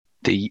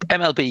The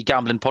MLB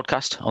Gambling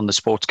Podcast on the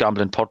Sports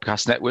Gambling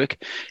Podcast Network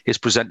is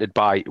presented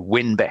by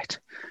WynnBET.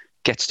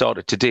 Get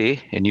started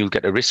today and you'll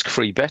get a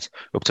risk-free bet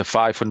up to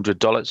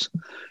 $500.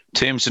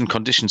 Terms and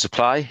conditions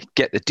apply.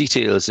 Get the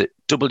details at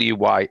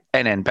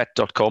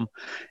wynnbet.com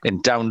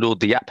and download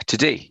the app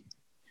today.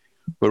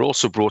 We're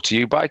also brought to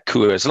you by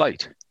Coors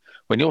Light.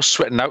 When you're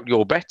sweating out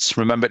your bets,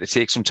 remember to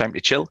take some time to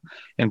chill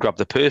and grab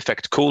the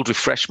perfect cold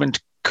refreshment,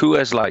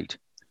 Coors Light.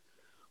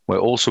 We're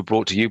also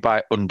brought to you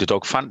by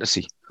Underdog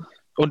Fantasy.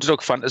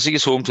 Underdog Fantasy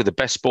is home to the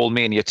Best Ball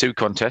Mania 2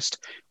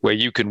 contest, where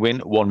you can win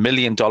 $1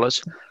 million.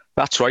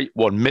 That's right,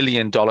 $1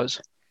 million.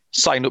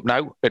 Sign up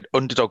now at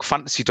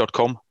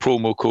underdogfantasy.com,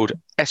 promo code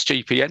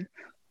SGPN.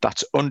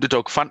 That's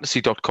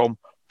underdogfantasy.com,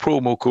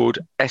 promo code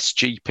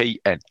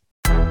SGPN.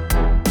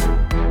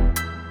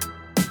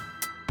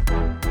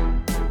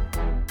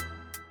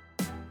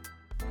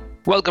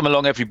 Welcome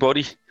along,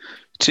 everybody,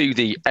 to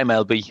the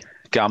MLB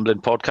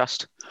Gambling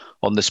Podcast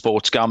on the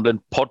Sports Gambling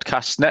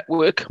Podcast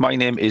Network. My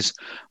name is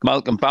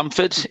Malcolm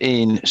Bamford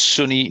in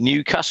sunny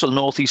Newcastle,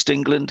 northeast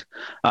England.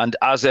 And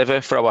as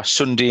ever, for our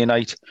Sunday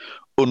night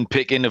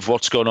unpicking of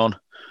what's gone on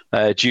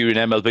during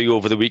MLB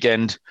over the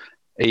weekend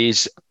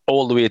is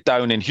all the way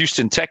down in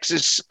Houston,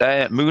 Texas.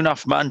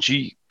 Munaf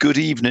Manji, good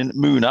evening.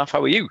 Munaf,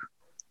 how are you?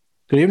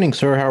 Good evening,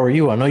 sir. How are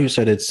you? I know you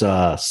said it's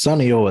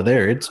sunny over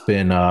there. It's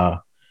been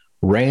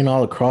rain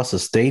all across the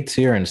states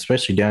here, and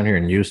especially down here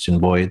in Houston.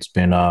 Boy, it's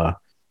been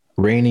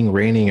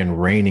raining,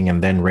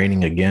 and then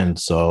raining again.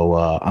 So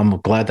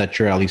I'm glad that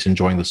you're at least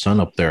enjoying the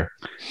sun up there.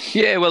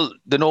 Yeah, well,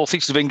 the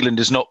northeast of England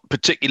is not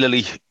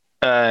particularly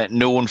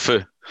known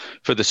for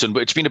the sun,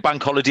 but it's been a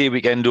bank holiday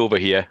weekend over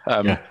here.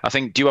 I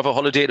think, do you have a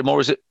holiday tomorrow?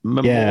 Is it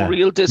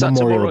Memorial Day? Is that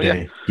Memorial tomorrow?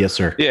 Day. Yeah. Yes,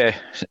 sir. Yeah,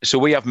 so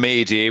we have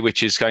May Day,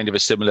 which is kind of a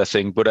similar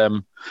thing. But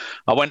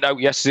I went out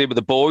yesterday with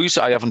the boys.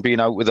 I haven't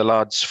been out with the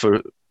lads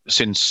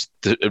since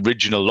the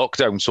original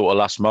lockdown, sort of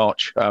last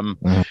March.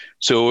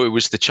 So it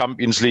was the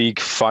Champions League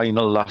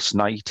final last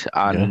night,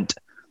 and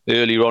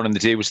earlier on in the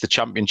day was the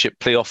Championship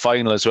playoff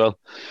final as well.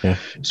 Yeah.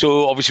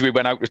 So obviously we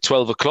went out at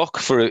 12 o'clock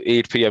for an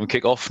 8 p.m.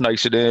 kickoff,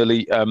 nice and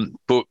early.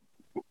 But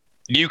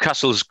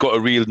Newcastle's got a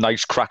real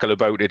nice crackle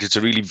about it. It's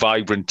a really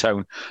vibrant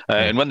town.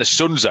 And when the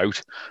sun's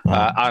out,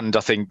 and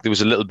I think there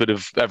was a little bit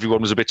of,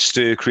 everyone was a bit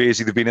stir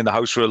crazy. They've been in the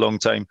house for a long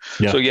time.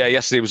 Yeah. So yeah,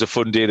 yesterday was a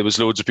fun day. There was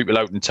loads of people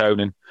out in town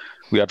and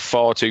we had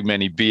far too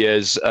many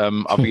beers.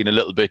 I've been a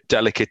little bit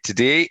delicate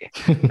today,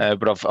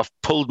 but I've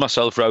pulled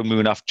myself around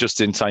Munaf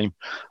just in time.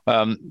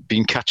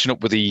 Been catching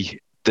up with the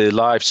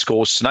live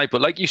scores tonight.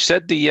 But like you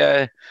said,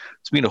 there's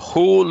been a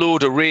whole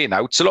load of rain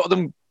out. So a lot of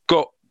them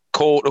got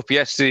caught up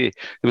yesterday.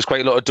 There was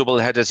quite a lot of double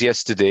headers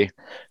yesterday.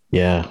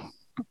 Yeah.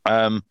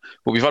 But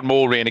we've had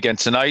more rain again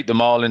tonight. The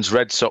Marlins,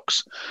 Red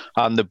Sox,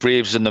 and the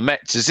Braves and the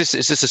Mets. Is this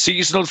a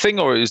seasonal thing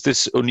or is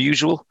this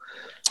unusual?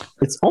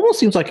 It almost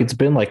seems like it's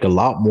been like a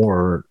lot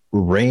more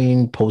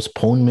rain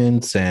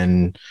postponements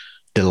and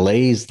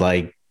delays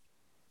like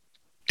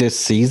this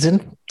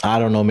season. I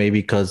don't know,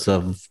 maybe because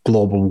of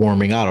global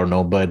warming. I don't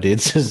know, but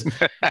it's just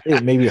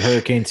maybe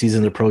hurricane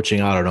season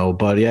approaching. I don't know,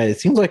 but yeah, it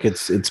seems like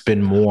it's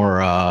been more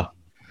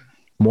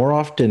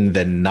often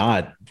than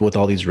not with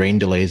all these rain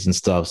delays and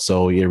stuff.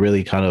 So it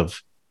really kind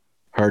of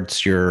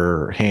hurts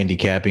your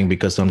handicapping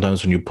because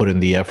sometimes when you put in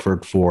the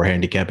effort for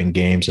handicapping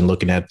games and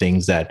looking at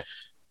things that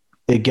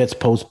it gets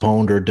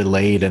postponed or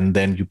delayed, and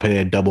then you play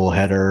a double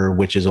header,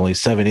 which is only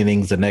 7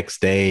 innings the next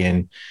day,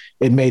 and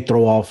it may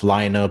throw off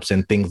lineups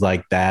and things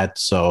like that.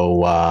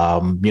 So,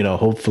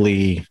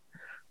 hopefully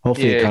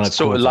it kind of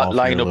sort of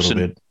lineups and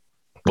bit.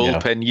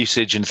 Bullpen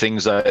usage and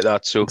things like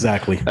that. So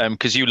exactly,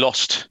 because you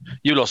lost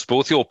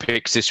both your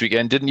picks this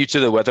weekend, didn't you, to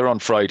the weather on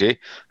Friday?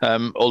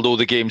 Although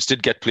the games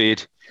did get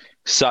played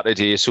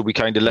Saturday, so we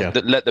kind of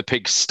let the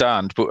picks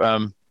stand.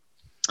 But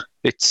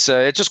it's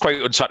just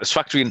quite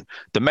unsatisfactory. And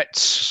the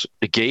Mets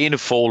again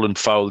have fallen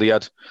foul. They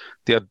had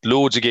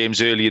loads of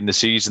games early in the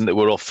season that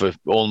were off for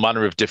all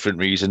manner of different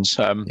reasons.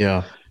 And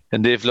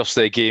they've lost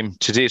their game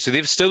today, so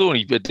they've still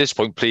only at this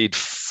point played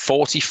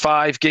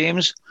 45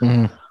 games.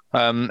 Mm-hmm.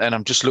 And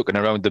I'm just looking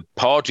around. The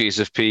Padres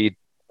have played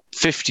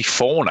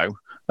 54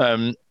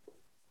 now.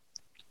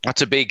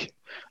 That's a big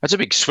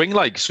swing.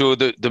 Like, so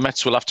the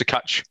Mets will have to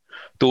catch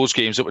those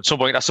games up at some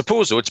point. I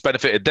suppose though it's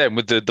benefited them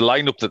with the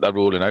lineup that they're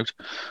rolling out.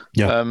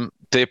 Yeah.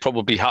 They're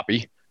probably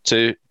happy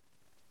to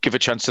give a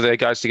chance to their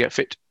guys to get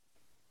fit.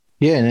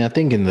 Yeah, and I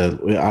think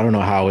I don't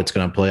know how it's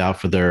going to play out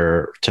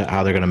for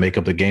how they're going to make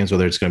up the games,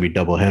 whether it's going to be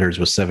double headers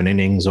with 7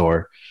 innings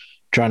or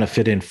trying to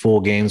fit in full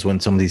games when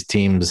some of these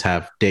teams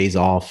have days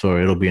off, or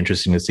it'll be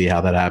interesting to see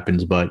how that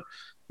happens. But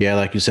yeah,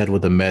 like you said,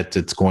 with the Mets,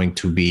 it's going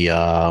to be,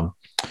 I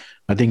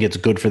think it's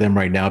good for them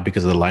right now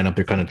because of the lineup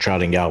they're kind of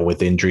trotting out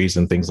with injuries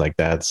and things like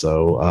that.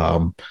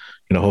 So,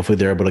 hopefully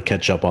they're able to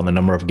catch up on the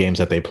number of games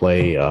that they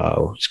play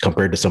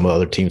compared to some of the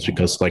other teams,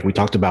 because like we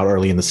talked about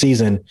early in the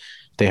season,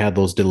 they had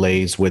those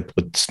delays with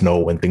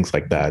snow and things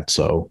like that.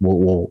 So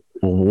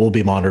we'll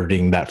be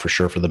monitoring that for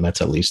sure for the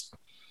Mets at least.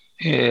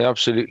 Yeah,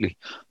 absolutely.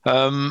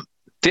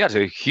 They had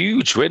a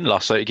huge win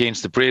last night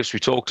against the Braves. We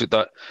talked at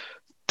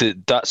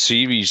that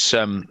series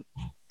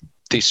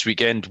this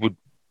weekend,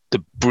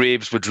 the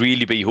Braves would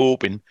really be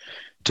hoping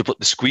to put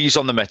the squeeze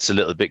on the Mets a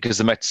little bit, because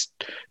the Mets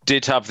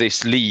did have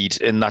this lead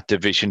in that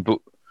division, but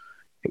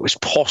it was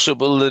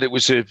possible that it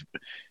was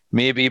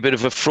maybe a bit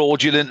of a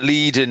fraudulent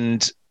lead,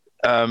 and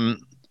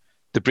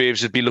the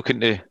Braves would be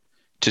looking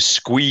to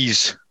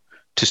squeeze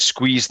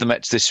the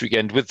Mets this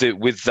weekend with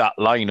that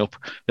lineup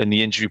and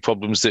the injury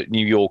problems that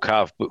New York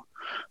have. But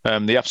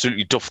they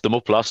absolutely duffed them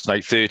up last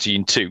night,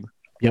 13-2.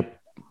 Yep.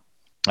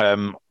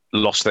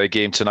 Lost their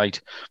game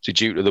tonight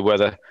due to the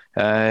weather.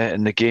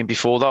 And the game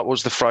before that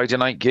was the Friday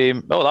night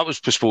game. Oh, that was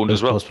postponed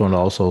as well. Postponed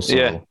also. So.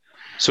 Yeah.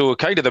 So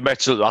kind of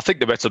I think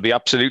the Mets will be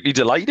absolutely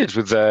delighted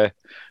with the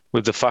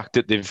fact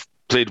that they've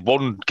played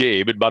one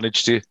game and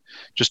managed to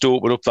just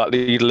open up that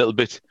lead a little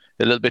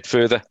bit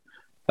further.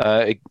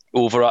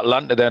 Over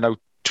Atlanta, they're now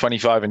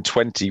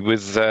 25-20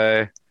 with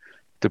the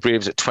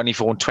Braves at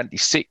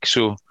 24-26.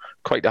 So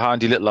quite a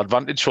handy little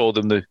advantage for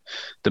them. The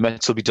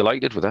Mets will be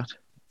delighted with that.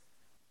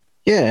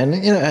 Yeah, and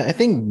I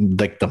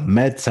think like the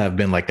Mets have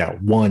been like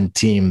that one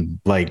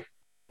team like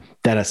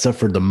that has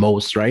suffered the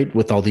most, right?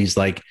 With all these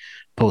like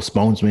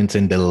postponements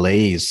and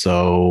delays.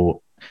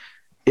 So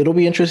it'll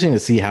be interesting to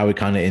see how it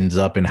kind of ends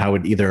up and how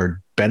it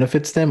either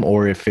benefits them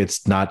or if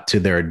it's not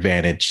to their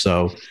advantage.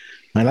 So,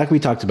 and like we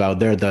talked about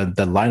there, the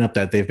lineup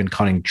that they've been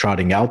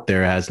trotting out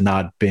there has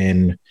not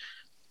been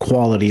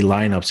quality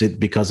lineups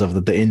because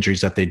of the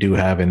injuries that they do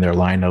have in their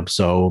lineup.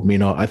 So,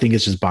 I think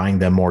it's just buying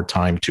them more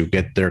time to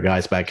get their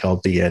guys back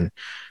healthy and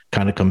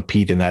kind of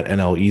compete in that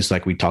NL East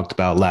like we talked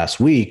about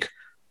last week,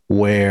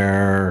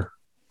 where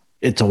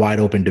it's a wide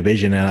open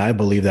division. And I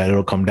believe that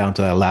it'll come down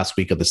to that last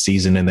week of the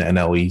season in the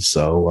NL East.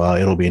 So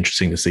it'll be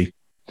interesting to see.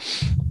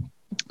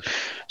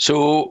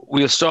 So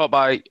we'll start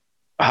by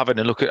having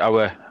a look at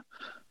our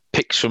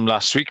picks from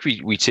last week.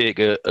 We take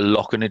a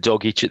lock and a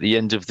dog each at the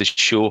end of the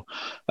show.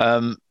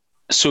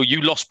 So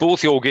you lost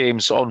both your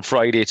games on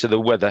Friday to the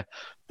weather.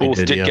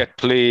 Both did get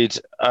played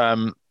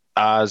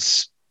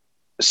as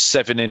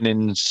 7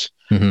 innings,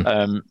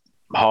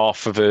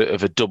 half of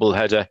a double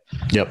header.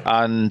 Yep.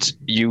 And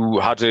you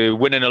had a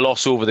win and a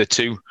loss over the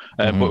two,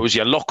 but it was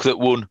your lock that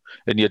won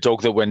and your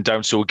dog that went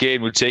down. So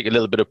again, we'll take a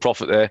little bit of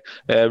profit there.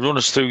 Run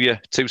us through your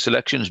two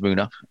selections,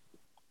 Muna.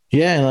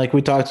 Yeah, and like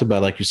we talked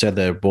about, like you said,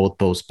 they're both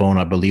postponed.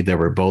 I believe they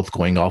were both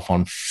going off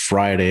on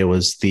Friday. It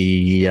was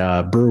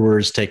the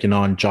Brewers taking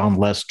on John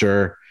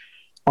Lester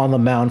on the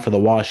mound for the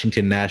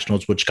Washington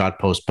Nationals, which got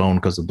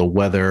postponed because of the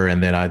weather.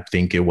 And then I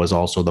think it was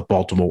also the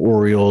Baltimore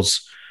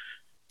Orioles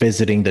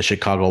visiting the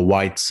Chicago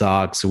White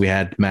Sox. We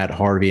had Matt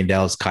Harvey and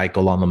Dallas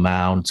Keuchel on the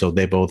mound. So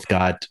they both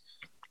got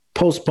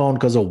postponed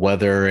because of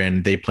weather,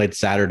 and they played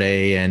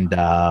Saturday. And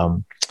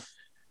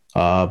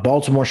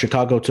Baltimore,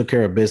 Chicago took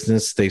care of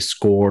business. They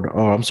scored.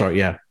 Oh, I'm sorry.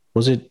 Yeah.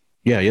 Was it?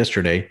 Yeah.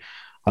 Yesterday.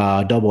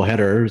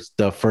 Doubleheader.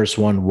 The first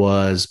one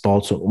was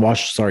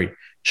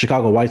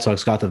Chicago White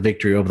Sox got the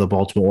victory over the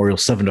Baltimore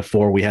Orioles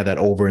 7-4. We had that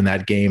over in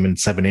that game in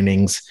 7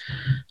 innings.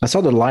 I saw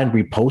the line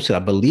reposted. I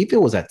believe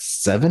it was at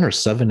 7 or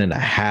 7.5,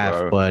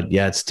 wow. But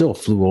yeah, it still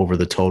flew over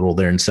the total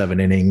there in 7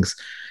 innings.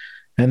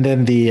 And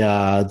then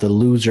the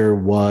loser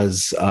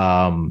was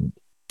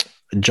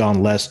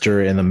John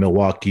Lester and the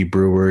Milwaukee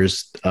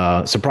Brewers.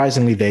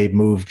 Surprisingly, they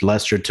moved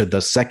Lester to the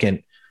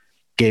second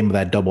game of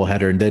that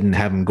doubleheader and didn't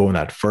have him go in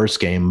that first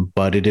game,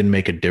 but it didn't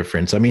make a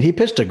difference. I mean, he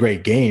pitched a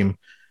great game.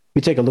 We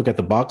take a look at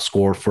the box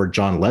score for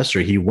John Lester.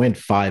 He went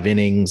 4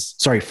 innings,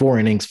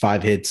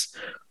 5 hits,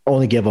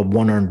 only gave up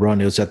 1 earned run.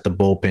 It was at the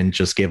bullpen,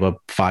 just gave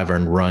up 5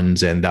 earned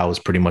runs, and that was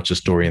pretty much the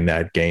story in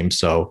that game.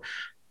 So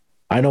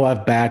I know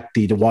I've backed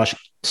the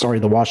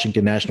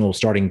Washington Nationals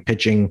starting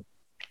pitching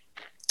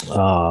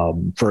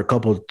for a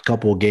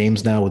couple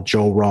games now with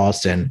Joe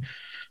Ross and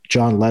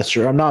John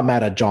Lester. I'm not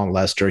mad at John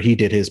Lester. He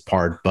did his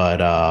part, but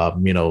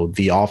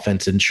the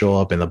offense didn't show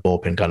up and the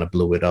bullpen kind of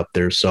blew it up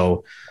there.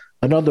 So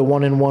another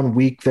 1-1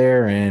 week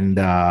there, and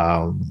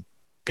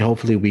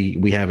hopefully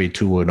we have a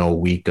 2-0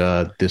 week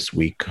this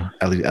week,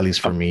 at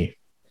least for me.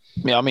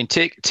 Yeah, I mean,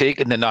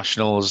 taking the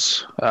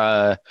Nationals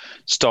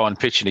starting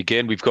pitching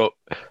again, we've got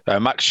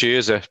Max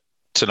Scherzer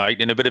tonight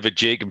in a bit of a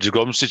Jacob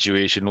deGrom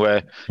situation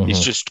where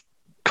he's just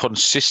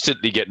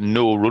consistently getting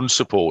no run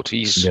support.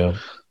 He's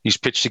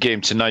pitched a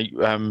game tonight,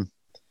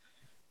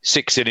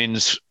 6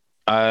 innings,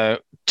 2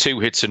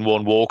 hits and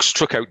 1 walk,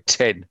 struck out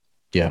 10.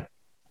 Yeah.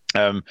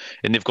 And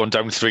they've gone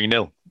down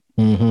 3-0.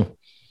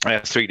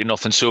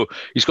 3-0. So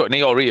he's got an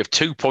ERA of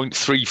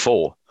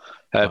 2.34.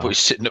 But he's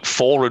sitting at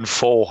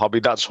 4-4. I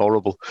mean, that's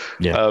horrible.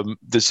 Yeah.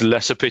 There's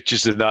lesser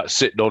pitches than that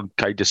sitting on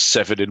kind of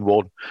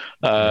 7-1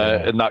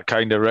 and that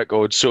kind of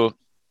record. So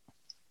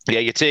yeah,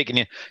 you're taking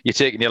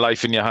your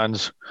life in your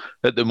hands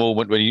at the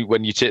moment when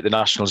you take the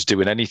Nationals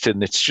doing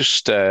anything. It's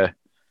just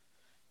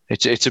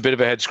it's a bit of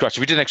a head scratcher.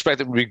 We didn't expect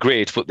them to be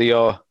great, but they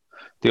are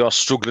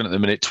struggling at the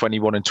minute.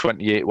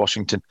 21-28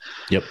 Washington.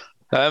 Yep.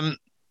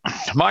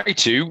 My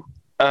two.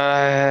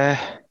 The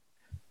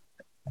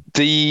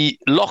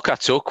lock I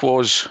took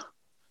was.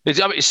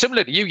 It's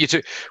similar to you.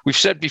 We've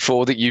said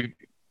before that you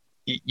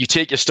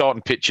take your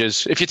starting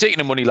pitchers. If you're taking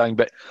a money line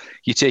bet,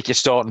 you take your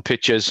starting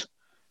pitchers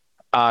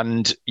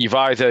and you've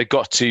either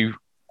got to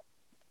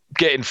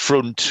get in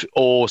front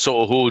or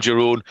sort of hold your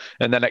own,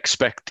 and then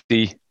expect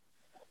the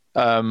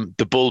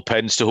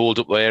bullpens to hold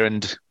up their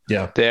end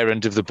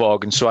of the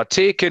bargain. So I'd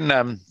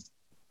taken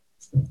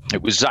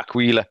it was Zach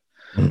Wheeler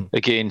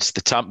against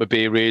the Tampa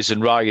Bay Rays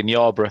and Ryan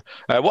Yarbrough.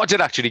 What I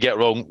did actually get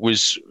wrong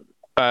was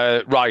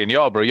Ryan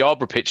Yarbrough.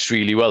 Yarbrough pitched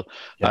really well.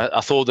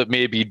 I thought that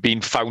maybe he'd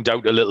been found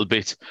out a little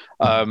bit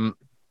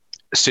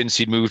since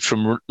he'd moved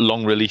from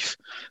long relief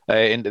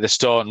into the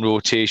starting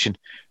rotation.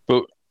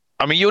 But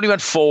I mean, he only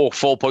went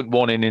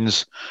 4.1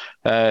 innings,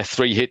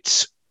 3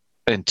 hits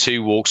and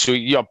 2 walks. So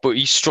yeah, but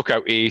he struck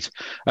out 8.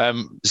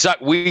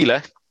 Zach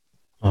Wheeler,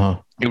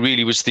 he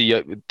really was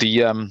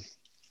the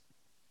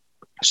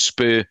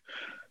spur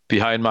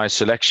behind my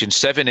selection.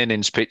 7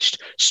 innings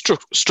pitched,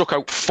 struck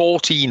out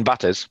 14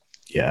 batters.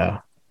 Yeah.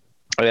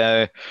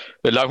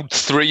 Allowed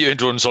 3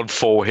 earned runs on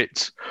 4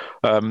 hits.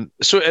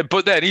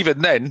 But then, even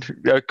then,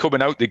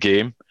 coming out the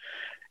game,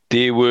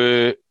 it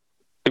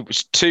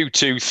was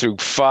 2-2 through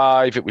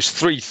 5. It was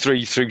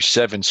 3-3 through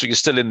 7. So you're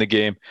still in the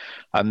game.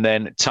 And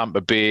then Tampa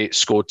Bay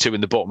scored 2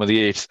 in the bottom of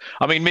the 8th.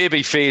 I mean,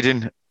 maybe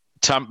fading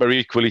Tampa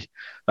equally,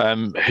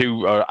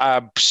 who are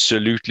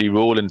absolutely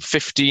rolling.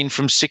 15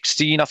 from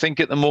 16, I think,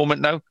 at the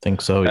moment now. I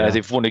think so, yeah.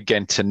 They've won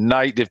again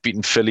tonight. They've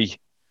beaten Philly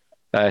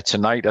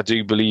tonight, I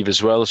do believe,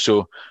 as well.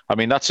 So, I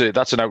mean, that's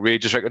an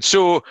outrageous record.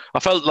 So I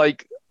felt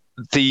like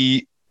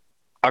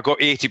I got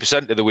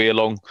 80% of the way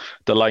along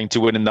the line to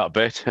winning that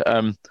bet.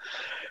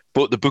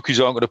 But the bookies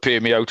aren't going to pay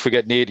me out for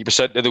getting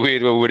 80% of the way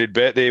to a winning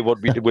bet. They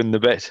want me to win the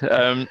bet.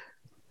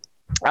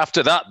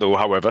 After that, though,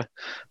 however,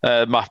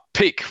 my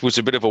pick was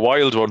a bit of a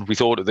wild one, we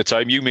thought at the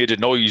time. You made a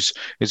noise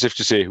as if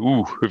to say,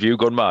 ooh, have you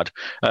gone mad?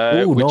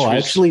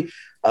 Actually,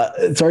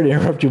 sorry to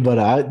interrupt you,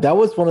 but that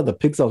was one of the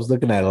picks I was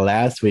looking at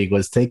last week,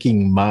 was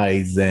taking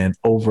Mize and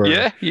over.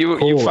 Yeah,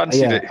 you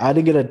fancied it. I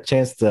didn't get a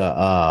chance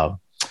to...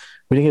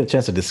 we didn't get a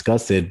chance to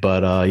discuss it,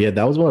 but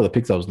that was one of the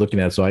picks I was looking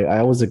at. So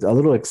I was a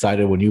little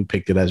excited when you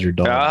picked it as your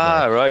dog.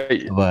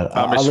 Right. But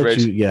I'll let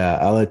you. Yeah,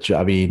 I'll let you.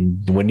 I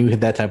mean, when you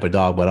hit that type of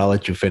dog, but I'll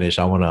let you finish.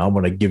 I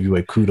want to give you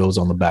a kudos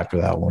on the back for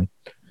that one.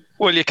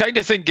 Well, you're kind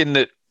of thinking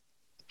that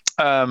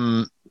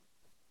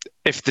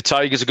if the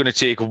Tigers are going to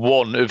take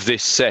one of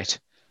this set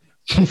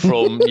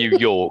from New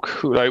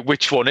York, like,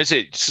 which one is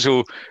it?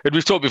 So, and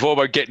we've talked before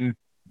about getting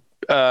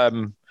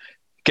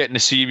a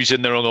series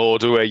in the wrong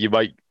order, where you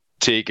might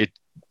take it.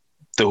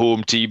 The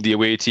home team, the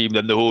away team,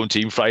 then the home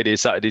team Friday,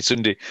 Saturday,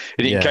 Sunday,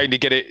 and you can kind of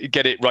get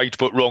it right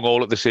but wrong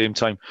all at the same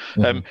time.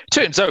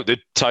 Turns out the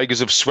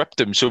Tigers have swept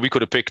them, so we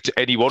could have picked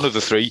any one of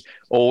the 3,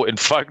 or in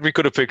fact we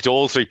could have picked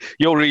all 3.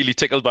 You're really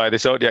tickled by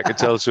this, aren't you? I can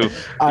tell. So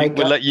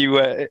we'll let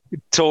you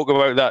talk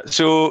about that.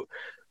 So,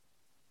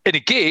 and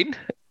again,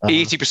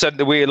 80% of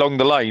the way along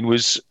the line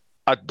was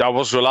I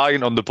was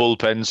relying on the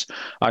bullpens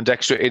and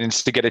extra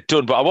innings to get it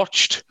done. But I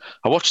watched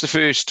the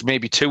first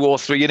maybe 2 or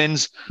 3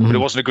 innings, but it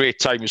wasn't a great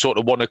time. It was sort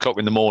of 1:00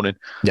 in the morning.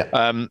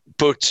 Yeah.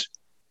 But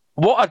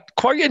what I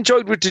quite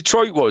enjoyed with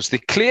Detroit was they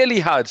clearly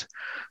had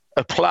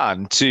a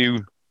plan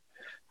to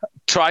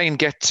try and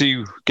get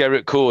to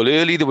Gerrit Cole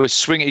early. They were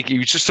swinging. He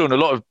was just throwing a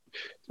lot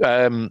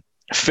of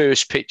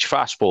first pitch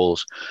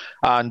fastballs,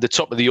 and the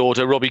top of the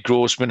order, Robbie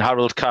Grossman,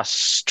 Harold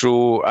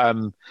Castro,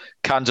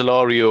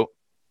 Candelario.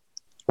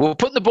 Well,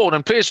 putting the ball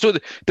in place. So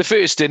the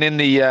first inning,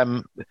 they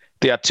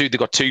got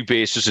 2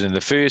 bases in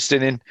the first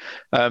inning,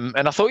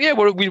 and I thought, yeah,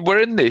 we're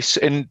in this.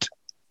 And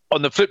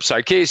on the flip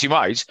side, Casey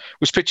Mize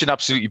was pitching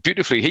absolutely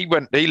beautifully. He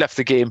left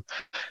the game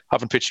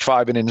having pitched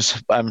 5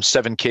 innings,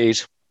 7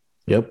 Ks.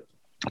 Yep,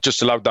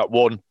 just allowed that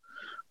one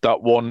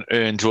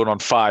earned run on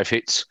 5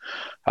 hits.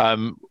 A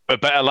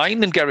better line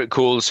than Gerrit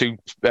Cole's, who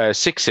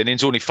 6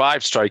 innings, only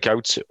 5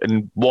 strikeouts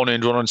and 1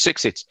 earned run on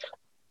 6 hits.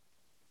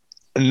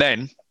 And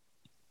then.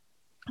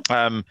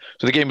 So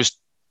the game was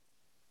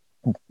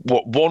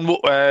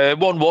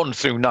 1-1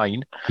 through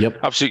 9. Yep,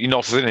 absolutely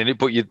nothing in it,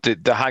 but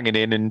they're hanging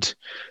in, and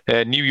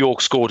New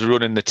York scored a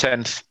run in the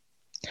 10th,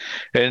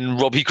 and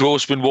Robbie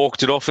Grossman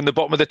walked it off in the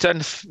bottom of the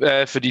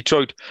 10th for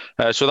Detroit.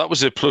 So that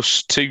was a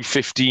plus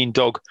 215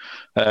 dog,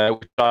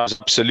 which I was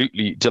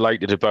absolutely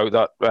delighted about.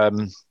 That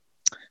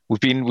we've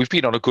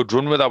been on a good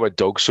run with our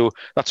dog, so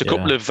that's a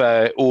couple of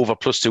over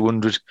plus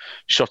 200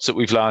 shots that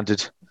we've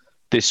landed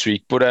this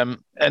week. But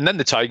and then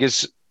the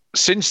Tigers.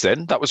 Since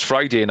then, that was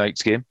Friday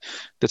night's game.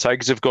 The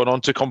Tigers have gone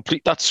on to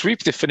complete that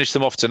sweep. They finished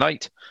them off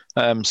tonight,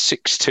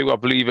 6-2, I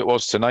believe it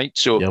was tonight.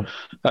 So,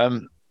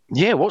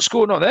 what's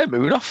going on there,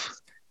 Munaf?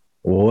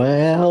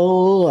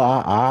 Well,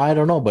 I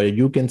don't know, but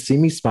you can see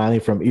me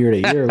smiling from ear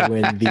to ear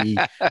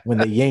when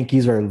the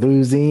Yankees are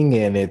losing,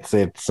 and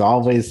it's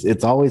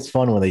always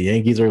fun when the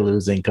Yankees are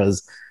losing,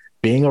 because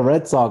being a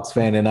Red Sox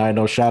fan, and I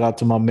know, shout out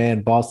to my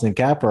man Boston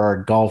Capper, our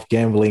golf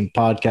gambling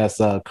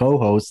podcast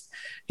co-host.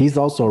 He's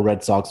also a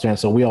Red Sox fan,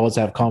 so we always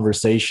have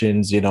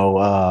conversations,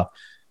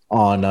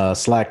 on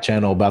Slack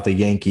channel about the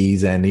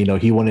Yankees, and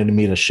he wanted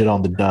me to shit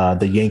on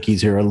the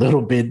Yankees here a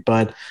little bit,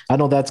 but I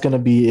know that's going to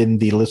be in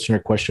the listener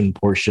question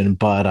portion.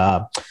 But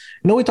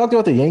we talked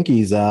about the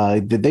Yankees.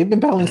 They've been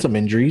battling some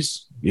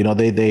injuries.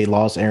 They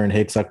lost Aaron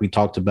Hicks like we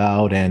talked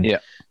about, and Yeah.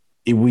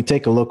 if we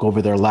take a look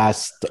over their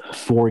last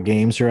 4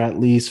 games, or at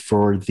least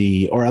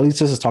let's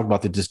just talk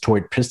about the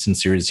Detroit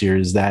Pistons series here,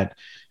 is that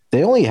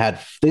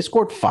they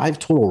scored 5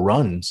 total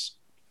runs.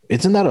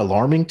 Isn't that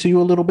alarming to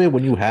you a little bit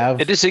when you have?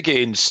 It is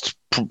against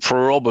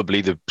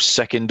probably the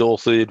second or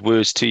third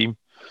worst team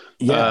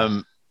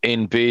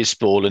in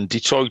baseball, and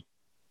Detroit,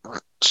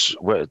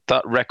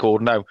 that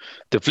record now,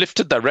 they've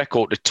lifted their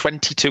record to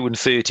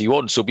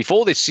 22-31. So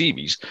before this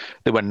series,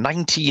 they were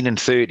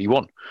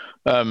 19-31.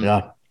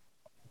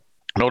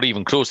 Not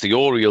even close. The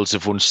Orioles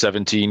have won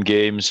 17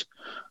 games,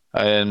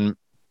 and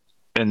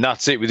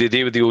that's it.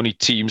 They were the only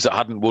teams that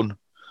hadn't won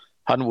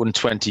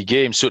 20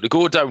 games. So to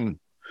go down,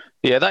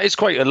 that is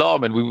quite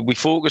alarming. We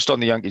focused on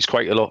the Yankees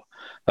quite a lot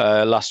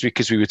last week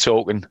as we were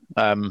talking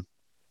AL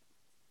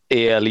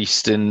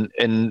East, and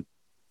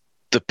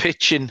the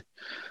pitching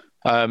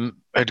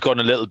had gone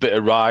a little bit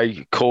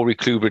awry. Corey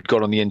Kluber had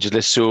gone on the injured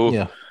list,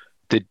 so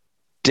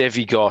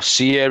Deivi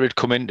Garcia had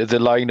come into the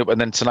lineup,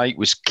 and then tonight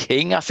was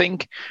King, I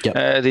think.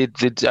 Yep.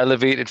 They'd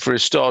elevated for a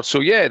start. So,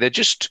 they're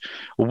just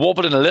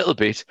wobbling a little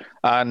bit.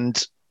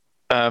 And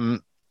we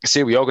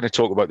are going to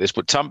talk about this,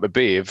 but Tampa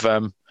Bay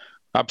have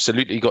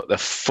absolutely got their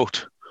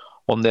foot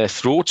on their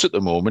throats at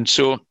the moment.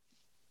 So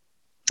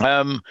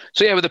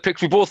with the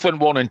picks, we both went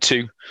 1 and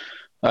 2.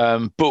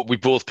 But we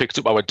both picked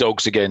up our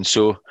dogs again.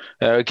 So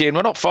again,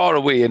 we're not far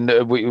away, and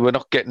we're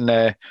not getting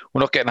hammered.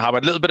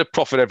 A little bit of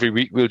profit every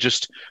week. We'll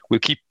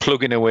keep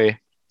plugging away.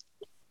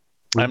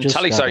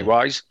 Tally site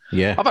wise,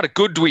 I've had a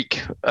good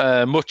week.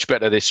 Much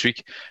better this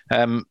week.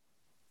 I've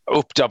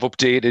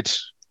updated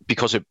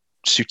because it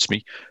suits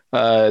me.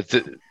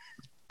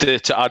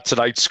 To add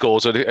tonight's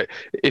scores.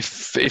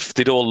 If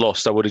they'd all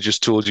lost, I would have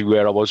just told you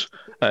where I was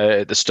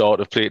at the start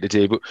of play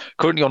today. But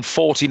currently on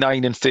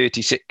 49 and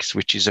 36,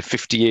 which is a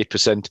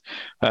 58%,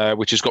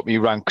 which has got me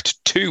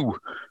ranked 2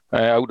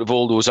 out of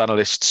all those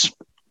analysts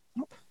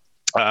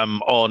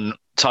on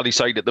Tally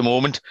site at the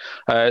moment.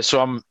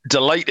 So I'm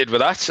delighted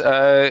with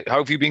that. How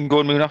have you been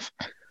going, Munaf?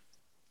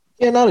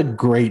 Yeah, not a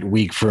great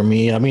week for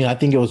me. I mean, I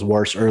think it was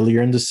worse early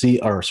in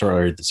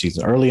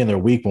their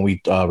week when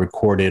we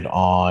recorded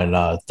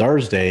on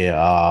Thursday.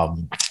 I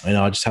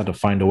just had to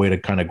find a way to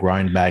kind of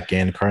grind back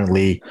in.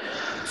 Currently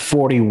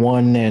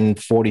 41 and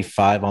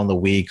 45 on the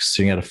week,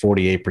 sitting at a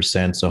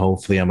 48%. So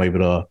hopefully I'm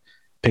able to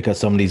pick up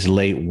some of these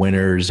late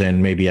winners,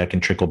 and maybe I can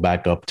trickle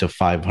back up to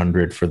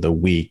 500 for the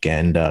week.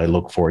 And I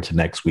look forward to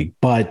next week.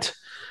 But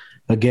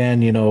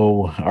again,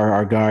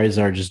 our guys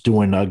are just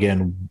doing,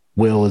 again,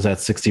 Will is at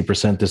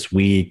 60% this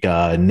week.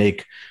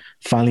 Nick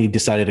finally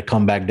decided to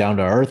come back down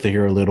to earth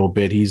here a little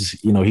bit.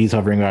 He's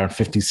hovering around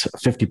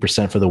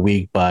 50% for the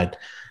week, but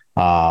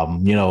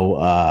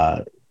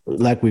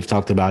like we've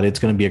talked about, it's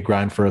going to be a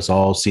grind for us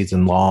all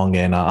season long.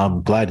 And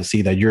I'm glad to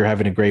see that you're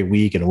having a great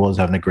week and Will's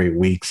having a great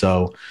week.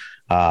 So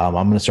I'm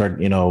going to start,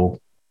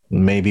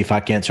 maybe if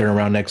I can't turn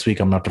around next week,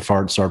 I'm going to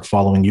have to start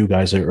following you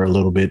guys a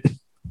little bit.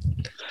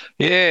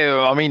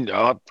 Yeah, I mean,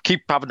 I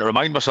keep having to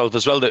remind myself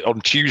as well that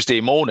on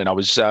Tuesday morning I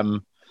was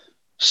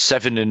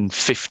 7 and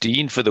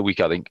 15 for the week,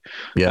 I think.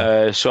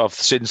 Yeah. So I've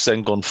since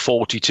then gone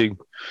 42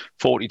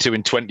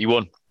 and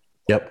 21.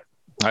 Yep.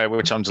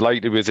 Which I'm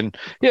delighted with. And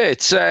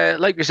it's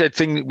like we said,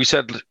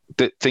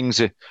 that things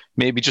are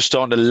maybe just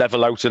starting to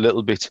level out a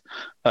little bit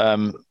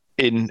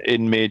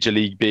in Major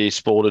League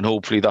Baseball, and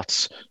hopefully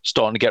that's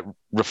starting to get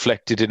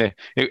reflected in it.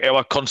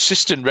 Our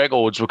consistent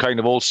records were kind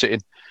of all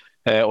sitting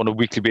on a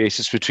weekly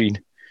basis between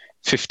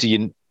 50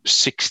 and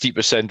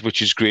 60%,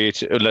 which is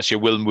great, unless you're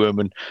Will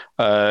Merman,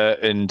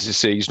 and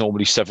say he's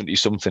normally 70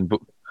 something. But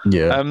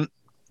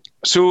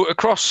so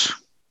across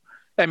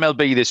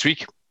MLB this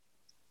week,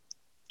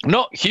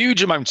 not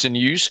huge amounts of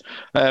news,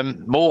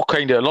 more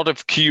kind of a lot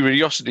of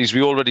curiosities.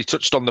 We already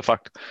touched on the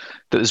fact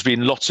that there's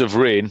been lots of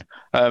rain,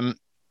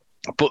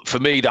 but for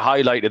me, the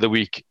highlight of the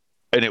week,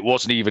 and it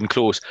wasn't even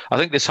close. I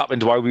think this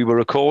happened while we were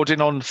recording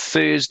on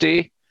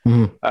Thursday.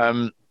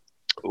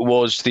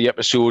 Was the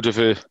episode of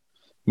a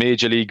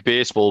Major League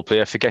Baseball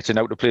player forgetting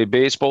how to play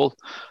baseball.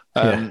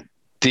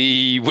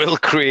 The Will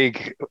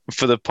Craig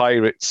for the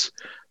Pirates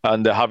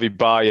and the Javi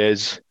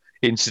Baez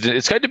incident.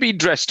 It's kind of been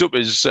dressed up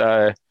as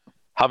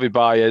Javi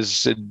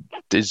Baez and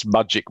his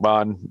Magic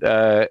Man,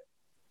 the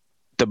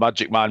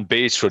Magic Man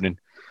base running.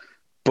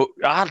 But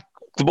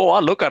the more I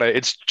look at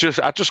it,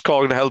 I just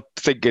can't help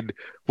thinking,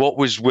 what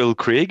was Will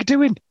Craig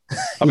doing?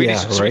 I mean,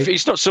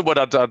 he's not someone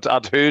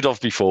I'd heard of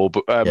before,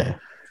 but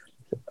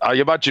I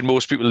imagine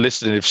most people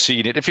listening have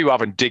seen it. If you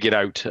haven't, dig it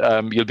out.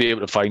 You'll be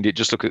able to find it.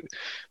 Just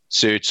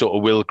search sort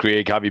of Will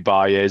Craig, Javi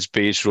Baez,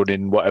 base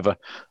running, whatever.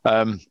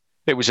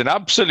 It was an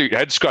absolute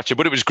head scratcher,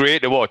 but it was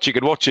great to watch. You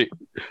could watch it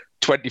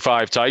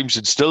 25 times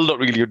and still not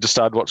really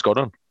understand what's going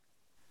on.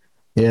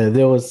 Yeah,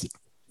 there was,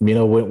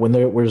 when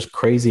there was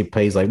crazy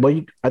plays, I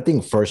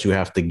think first you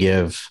have to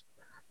give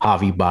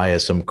Javi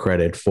Baez some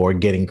credit for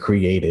getting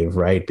creative,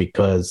 right?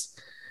 Because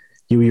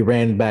he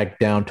ran back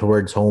down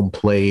towards home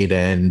plate,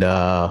 and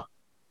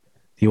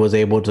he was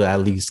able to at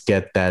least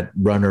get that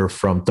runner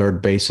from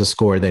third base to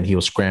score. Then he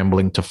was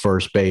scrambling to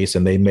first base,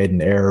 and they made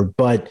an error.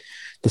 But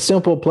the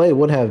simple play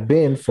would have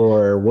been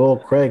for Will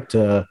Craig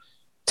to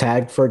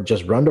tag for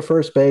just run to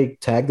first base,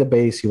 tag the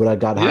base. He would have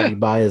got Yeah. Javi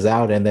Baez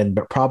out, and then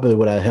probably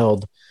would have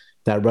held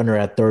that runner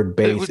at third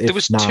base. There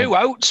was two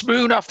outs,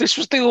 Munaf. This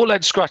was the all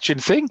head scratching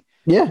thing.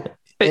 Yeah.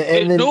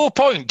 At no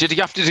point did he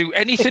have to do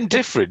anything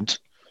different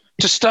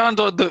to stand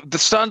on the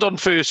stand on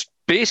first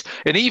base.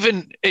 And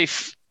even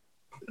if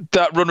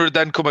that runner had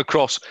then come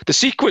across, the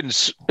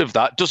sequence of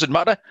that doesn't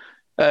matter.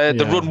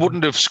 The run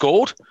wouldn't have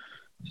scored.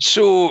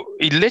 So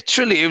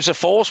it was a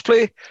force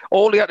play.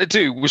 All he had to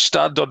do was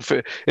stand on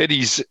and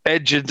he's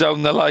edging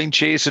down the line,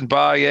 chasing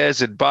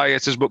Baez, and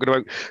Baez is mucking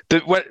about.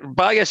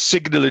 Baez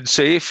signalling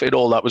safe and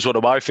all that was one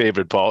of my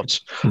favourite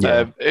parts.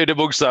 Yeah. And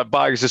amongst that,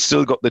 Baez has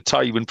still got the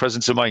time and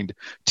presence of mind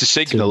to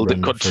signal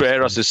that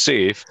Contreras is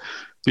safe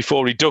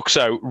before he ducks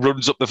out,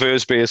 runs up the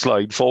first base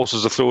line,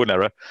 forces a throwing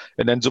error,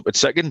 and ends up at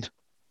second.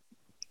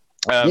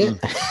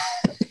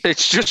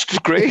 It's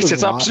just great.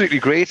 It's absolutely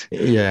great.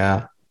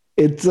 Yeah.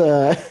 It's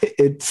I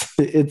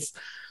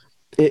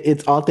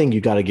think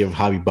you got to give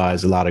Javi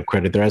Baez a lot of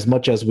credit there. As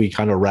much as we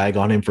kind of rag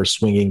on him for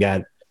swinging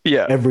at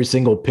every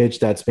single pitch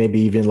that's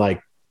maybe even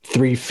like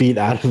 3 feet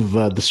out of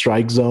the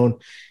strike zone,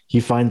 he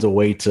finds a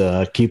way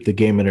to keep the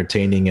game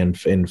entertaining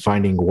and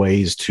finding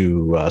ways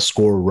to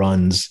score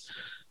runs,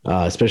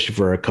 especially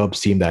for a Cubs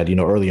team that,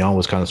 early on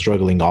was kind of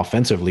struggling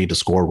offensively to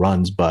score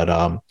runs.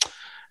 But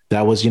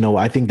that was,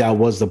 I think that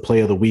was the play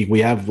of the week. We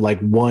have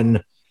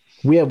one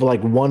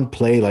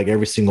play like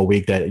every single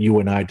week that you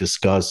and I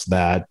discuss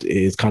that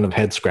is kind of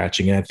head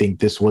scratching. And I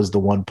think this was the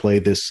one play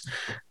this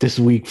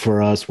week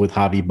for us with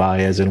Javi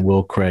Baez and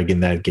Will Craig in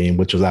that game,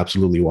 which was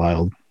absolutely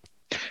wild.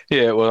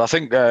 Yeah, well, I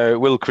think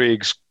Will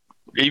Craig's,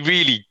 he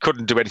really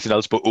couldn't do anything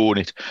else but own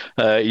it.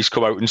 He's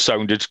come out and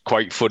sounded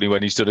quite funny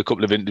when he's done a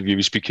couple of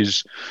interviews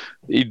because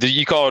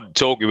you can't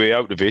talk your way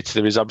out of it.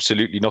 There is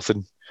absolutely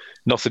nothing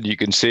you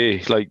can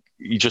say. Like,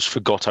 he just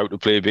forgot how to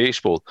play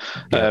baseball.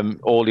 Yeah.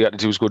 All he had to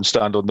do was go and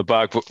stand on the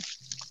bag. But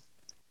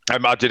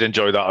I did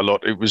enjoy that a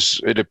lot.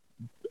 It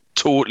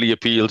totally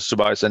appealed to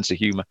my sense of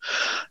humour.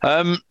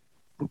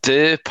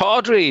 The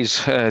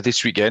Padres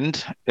this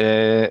weekend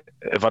have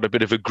had a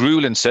bit of a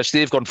grueling session.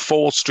 They've gone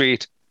 4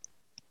 straight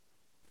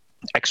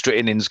extra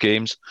innings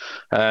games.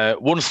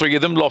 Won 3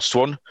 of them, lost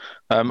 1.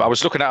 I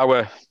was looking at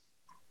our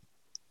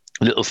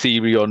little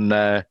theory on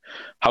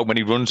how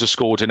many runs are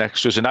scored in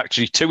extras, and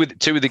actually two of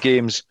the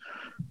games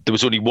there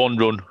was only 1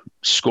 run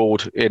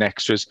scored in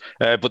extras,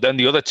 but then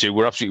the other 2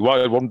 were absolutely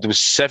wild. There was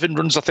 7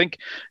 runs, I think.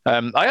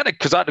 I had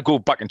to go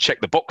back and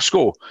check the box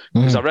score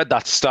because I read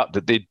that stat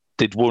that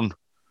they'd won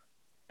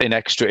in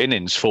extra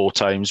innings 4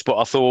 times, but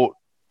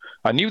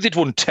I knew they'd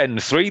won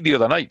 10-3 the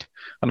other night,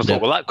 and I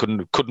thought, well, that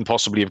couldn't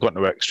possibly have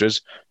gotten to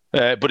extras,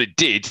 but it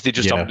did. They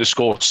just happened to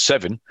score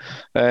 7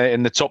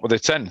 in the top of the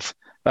 10th.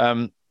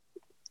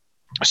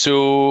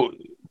 So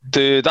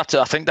I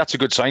think that's a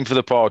good sign for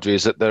the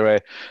Padres that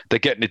they're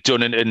getting it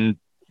done. And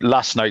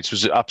last night's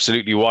was an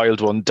absolutely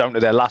wild one, down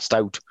to their last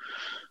out,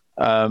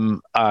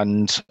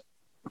 and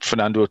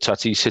Fernando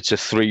Tatis hits a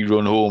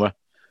 3-run homer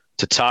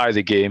to tie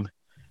the game.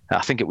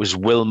 I think it was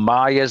Will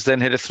Myers then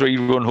hit a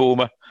 3-run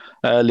homer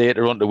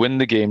later on to win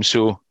the game.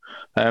 So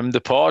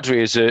the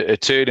Padres are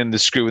turning the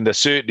screw, and they're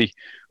certainly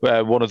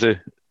one of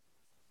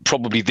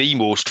probably the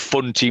most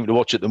fun team to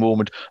watch at the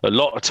moment. A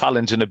lot of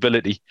talent and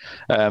ability,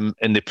 and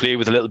they play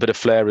with a little bit of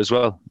flair as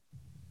well.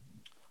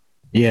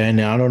 Yeah, and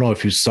I don't know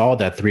if you saw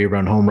that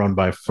 3-run home run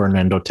by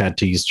Fernando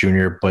Tatis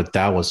Jr., but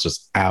that was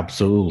just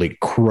absolutely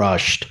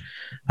crushed.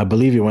 I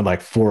believe he went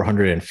like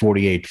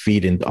 448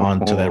 feet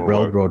onto that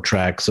railroad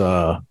tracks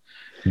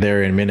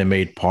there in Minute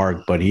Maid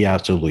Park, but he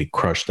absolutely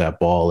crushed that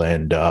ball.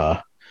 And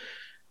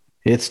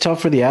it's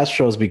tough for the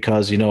Astros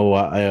because,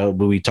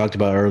 we talked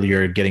about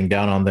earlier getting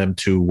down on them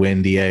to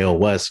win the AL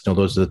West.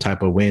 Those are the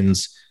type of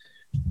wins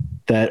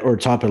or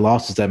type of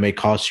losses that may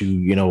cost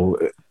you,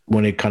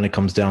 when it kind of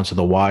comes down to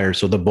the wire.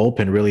 So the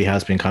bullpen really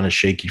has been kind of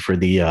shaky for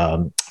the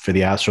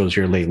Astros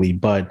here lately,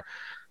 but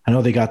I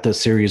know they got the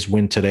series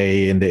win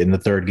today in the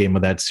third game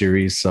of that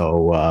series.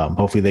 So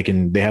hopefully I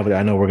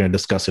know we're going to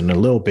discuss it in a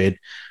little bit,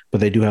 but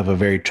they do have a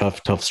very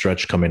tough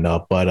stretch coming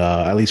up. But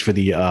at least for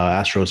the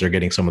Astros, they're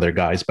getting some of their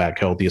guys back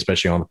healthy,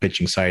 especially on the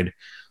pitching side.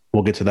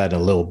 We'll get to that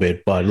in a little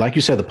bit. But like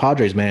you said, the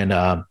Padres,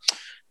 man,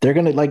 they're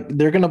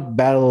gonna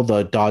battle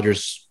the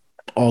Dodgers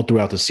all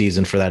throughout the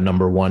season for that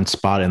number 1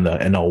 spot in the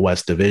NL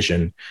West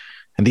division.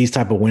 And these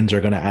type of wins are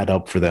going to add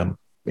up for them.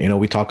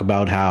 We talk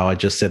about how I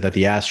just said that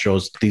the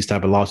Astros, these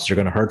type of losses are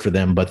going to hurt for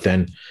them. But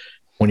then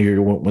when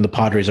the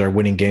Padres are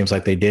winning games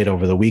like they did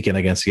over the weekend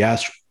against the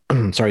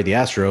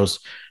Astros,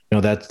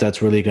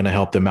 that's really going to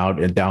help them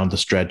out and down the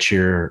stretch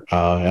here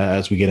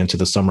as we get into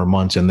the summer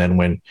months. And then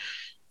when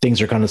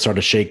things are kind of start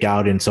to shake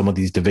out in some of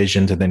these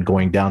divisions and then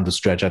going down the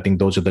stretch, I think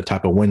those are the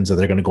type of wins that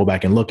they're going to go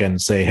back and look at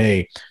and say,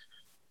 hey,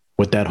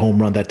 with that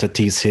home run that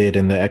Tatis hit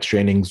and the extra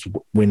innings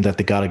win that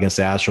they got against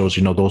the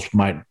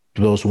Astros,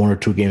 those 1 or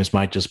 2 games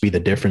might just be the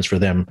difference for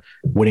them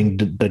winning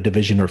the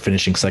division or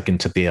finishing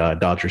second to the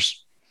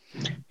Dodgers.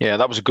 Yeah,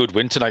 that was a good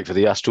win tonight for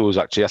the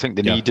Astros. Actually, I think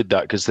they needed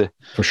that because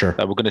for sure.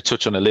 We're going to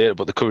touch on it later,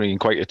 but they're currently in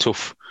quite a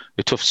tough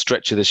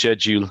stretch of the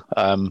schedule.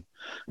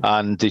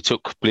 And they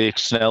took Blake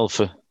Snell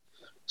for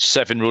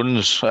 7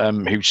 runs,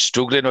 who's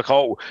struggling.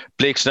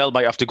 Blake Snell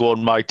might have to go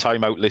on my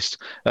timeout list,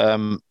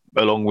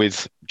 along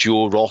with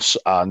Joe Ross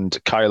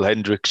and Kyle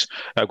Hendricks.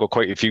 I've got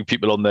quite a few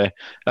people on there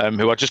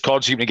who I just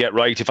can't seem to get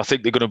right. If I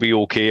think they're going to be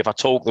okay, if I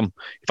talk them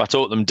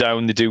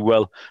down, they do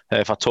well.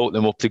 If I talk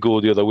them up, they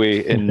go the other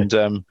way.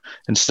 And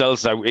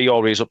Snell's now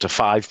ERA is up to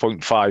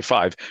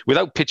 5.55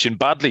 without pitching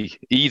badly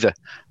either.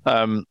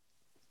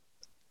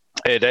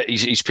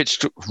 He's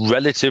pitched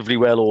relatively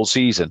well all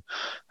season,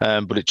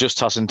 but it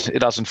just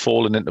hasn't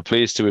fallen into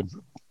place to him.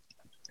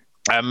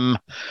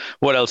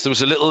 What else? There was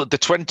the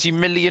 20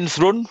 millionth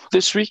run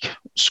this week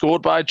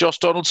scored by Josh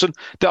Donaldson.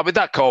 I mean,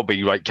 that can't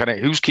be right, can it?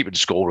 Who's keeping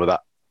score of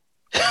that?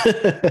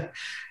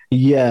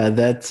 Yeah,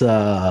 that's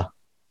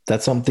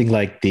something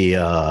like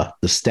the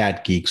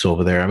stat geeks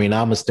over there. I mean,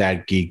 I'm a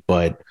stat geek,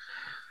 but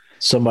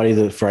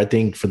somebody I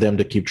think for them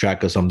to keep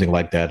track of something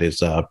like that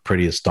is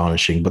pretty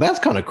astonishing. But that's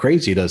kind of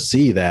crazy to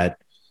see that.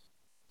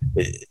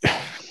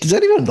 Does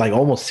that even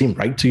almost seem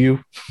right to you?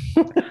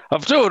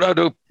 I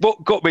know.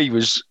 What got me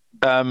was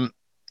I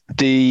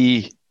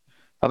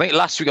think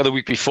last week or the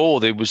week before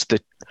I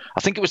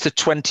think it was the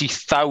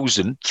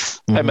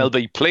 20,000th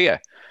MLB player,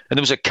 and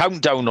there was a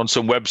countdown on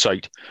some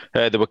website.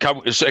 There were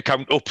a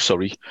count up,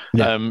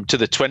 to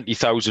the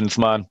 20,000th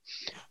man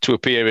to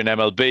appear in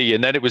MLB,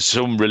 and then it was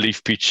some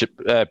relief pitcher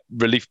that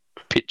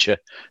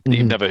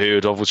you've never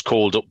heard of was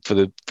called up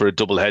for a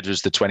doubleheader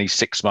as the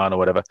 26th man or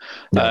whatever.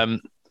 Yeah.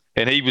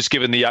 And he was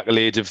given the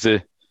accolade of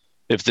the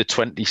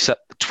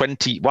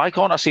 20. Why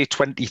can't I say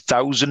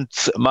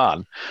 20,000th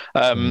man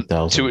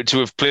to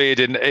have played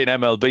in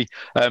MLB?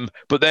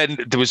 But then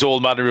there was all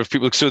manner of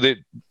people. So they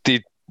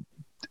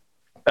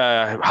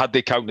had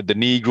they counted the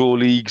Negro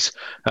leagues,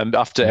 and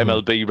after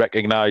MLB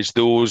recognised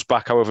those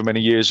back however many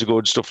years ago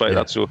and stuff like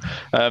that. So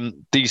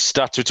these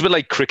stats, it's a bit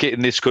like cricket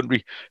in this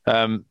country.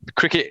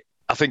 Cricket,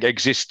 I think,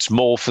 exists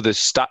more for the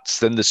stats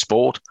than the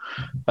sport,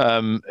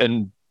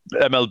 and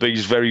MLB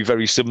is very,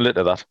 very similar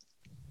to that.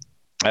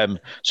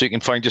 So you can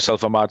find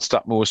yourself a mad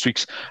stat most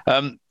weeks.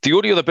 The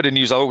only other bit of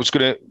news I was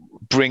going to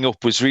bring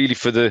up was really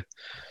for the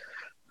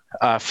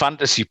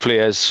fantasy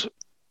players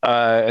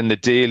and the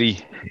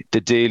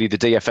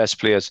DFS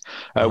players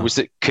was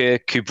that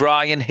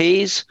Ke'Bryan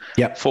Hayes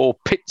for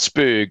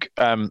Pittsburgh,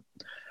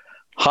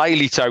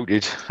 highly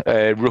touted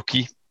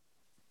rookie.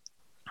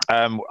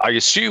 I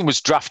assume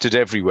was drafted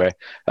everywhere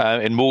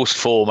in most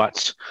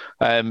formats,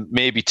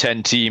 maybe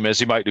 10 teamers.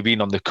 He might have been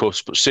on the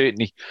cusp, but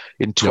certainly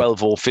in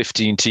 12 or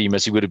 15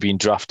 teamers, he would have been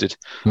drafted.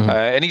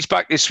 And he's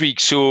back this week,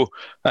 so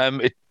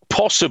it's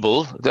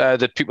possible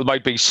that people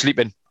might be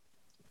sleeping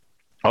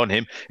on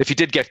him. If he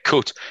did get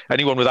cut,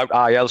 anyone without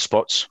IL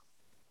spots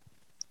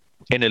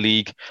in a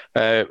league,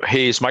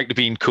 Hayes might have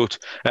been cut.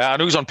 I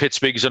know he's on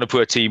Pittsburgh, he's on a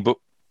poor team, but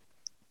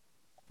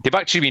they've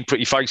actually been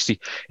pretty feisty,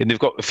 and they've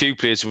got a few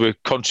players who are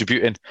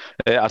contributing.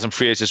 Adam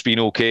Fraser's been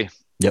okay.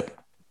 Yep.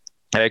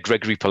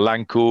 Gregory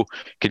Polanco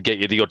could get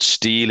you the odd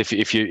steal if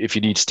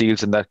you need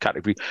steals in that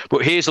category.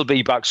 But Hayes will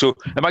be back, so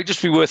it might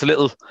just be worth a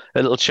little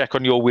check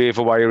on your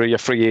waiver wire or your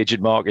free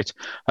agent market.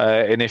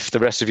 And if the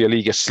rest of your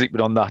league are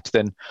sleeping on that,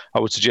 then I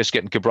would suggest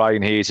getting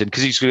Ke'Bryan Hayes in,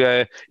 because he's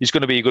going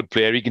to be a good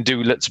player. He can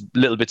do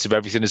little bits of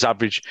everything. His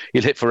average,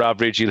 he'll hit for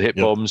average, he'll hit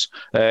bombs,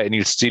 and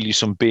he'll steal you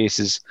some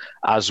bases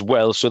as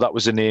well. So that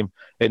was a name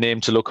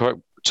to look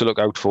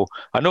out for.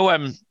 I know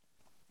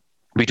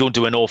we don't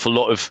do an awful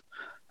lot of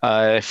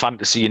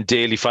fantasy and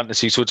daily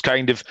fantasy, so it's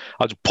kind of,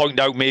 I'll point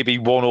out maybe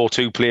 1 or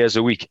 2 players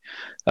a week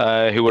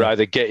who are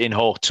either getting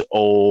hot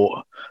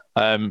or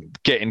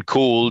getting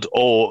cold,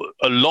 or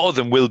a lot of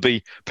them will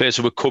be players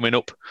who are coming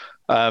up.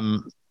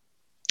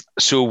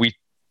 So we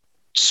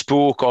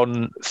spoke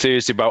on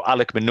Thursday about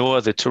Alek Manoah,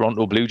 the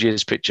Toronto Blue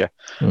Jays pitcher,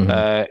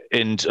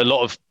 and a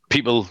lot of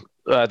people,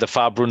 the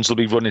Fab runs will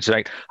be running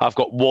tonight. I've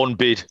got one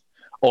bid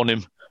on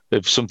him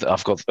of something.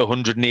 I've got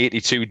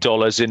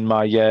 $182 in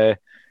my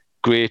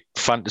Great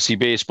Fantasy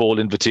Baseball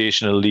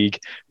Invitational League,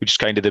 which is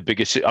kind of the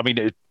biggest. I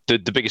mean, the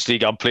biggest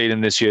league I'm playing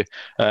in this year,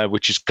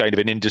 which is kind of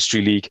an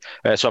industry league.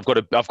 So I've got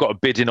a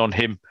bid in on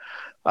him.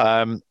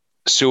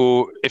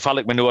 So if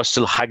Alek Manoah is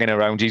still hanging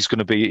around, he's going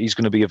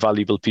to be a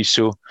valuable piece.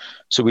 So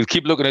we'll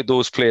keep looking at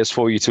those players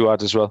for you to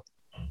add as well.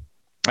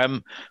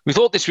 We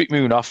thought this week,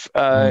 Munaf,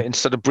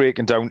 instead of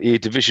breaking down a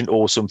division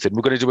or something,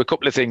 we're going to do a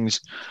couple of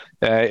things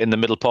in the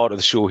middle part of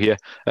the show here.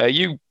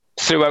 You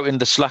threw out in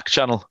the Slack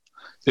channel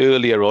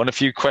earlier on a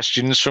few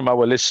questions from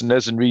our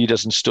listeners and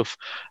readers and stuff,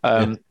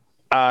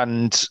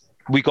 and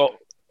we got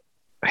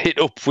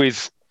hit up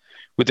with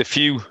a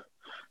few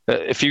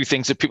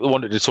things that people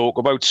wanted to talk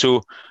about.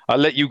 So I'll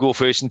let you go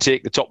first and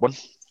take the top one.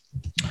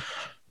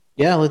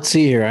 Yeah, let's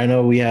see here. I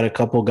know we had a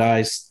couple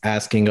guys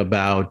asking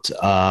about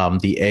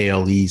the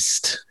AL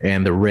East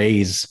and the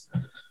Rays,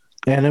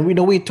 and then we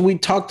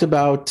talked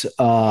about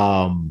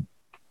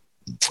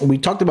we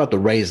talked about the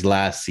Rays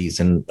last week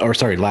on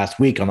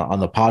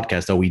the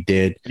podcast that we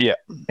did. Yeah.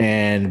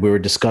 And we were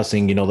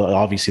discussing,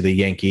 obviously the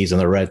Yankees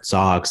and the Red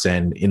Sox.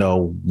 And,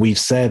 we've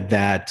said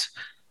that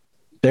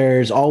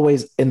there's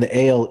always in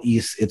the AL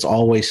East, it's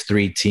always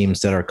three teams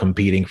that are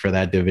competing for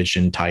that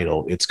division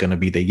title. It's going to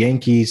be the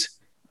Yankees.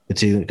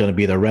 It's either going to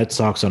be the Red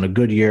Sox on a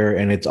good year,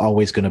 and it's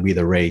always going to be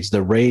the Rays.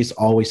 The Rays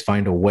always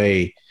find a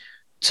way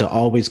to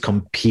always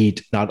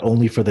compete, not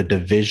only for the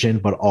division,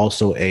 but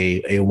also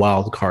a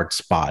wild card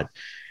spot.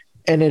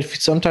 And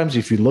if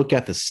you look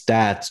at the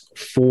stats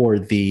for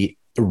the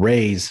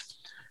Rays,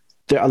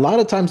 a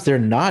lot of times they're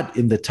not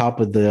in the top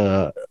of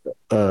the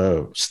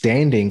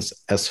standings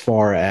as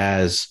far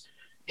as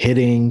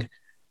hitting,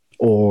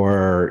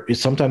 or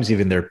sometimes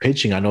even their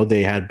pitching. I know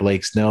they had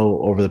Blake Snell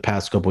over the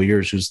past couple of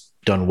years, who's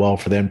done well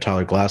for them.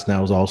 Tyler Glasnow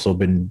has also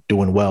been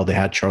doing well. They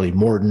had Charlie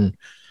Morton,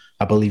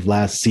 I believe,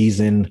 last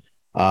season,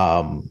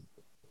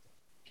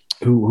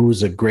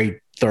 who's a great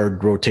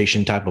third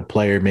rotation type of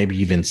player, maybe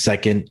even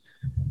second.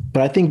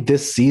 But I think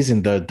this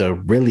season, the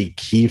really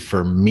key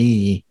for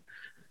me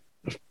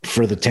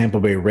for the Tampa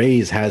Bay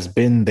Rays has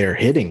been their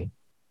hitting,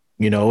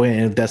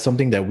 and that's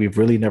something that we've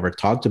really never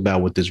talked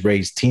about with this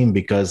Rays team,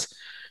 because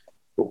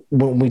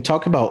when we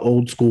talk about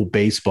old school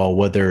baseball,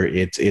 whether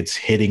it's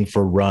hitting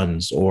for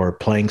runs or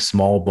playing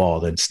small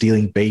ball and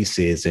stealing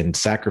bases and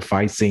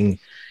sacrificing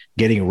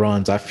getting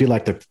runs, I feel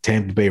like the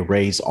Tampa Bay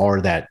Rays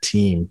are that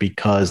team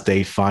because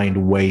they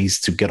find ways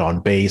to get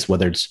on base,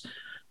 whether it's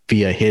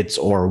via hits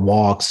or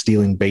walks,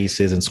 stealing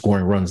bases and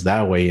scoring runs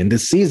that way. And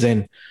this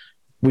season,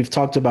 we've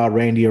talked about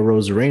Randy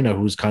Arozarena,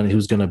 who's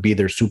going to be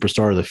their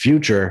superstar of the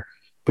future.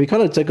 But you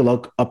kind of take a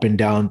look up and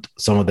down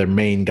some of their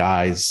main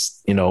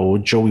guys,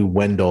 Joey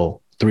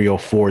Wendell,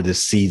 304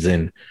 this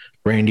season.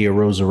 Randy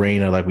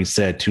Arozarena, like we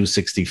said,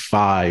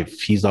 265.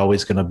 He's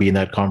always going to be in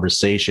that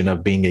conversation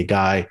of being a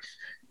guy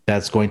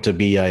that's going to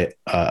be a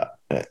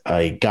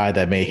guy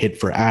that may hit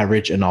for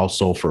average and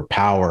also for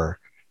power.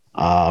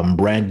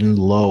 Brandon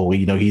Lowe,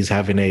 he's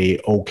having a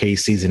okay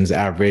season. His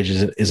average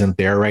isn't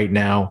there right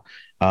now.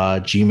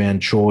 G-Man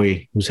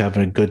Choi, who's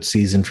having a good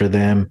season for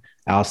them.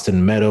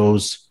 Austin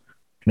Meadows,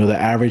 the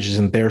average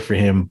isn't there for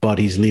him, but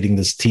he's leading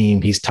this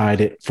team. He's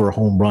tied it for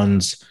home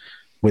runs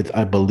with,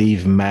 I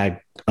believe,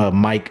 Mike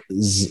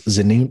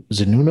Zunino.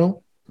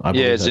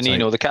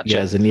 Zunino, the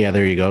catcher. Yeah,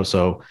 there you go.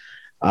 So,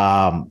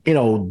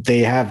 they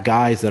have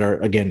guys that are,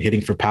 again,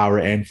 hitting for power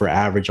and for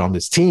average on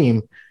this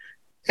team.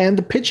 And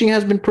the pitching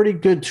has been pretty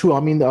good, too. I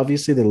mean,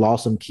 obviously, they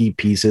lost some key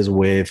pieces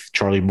with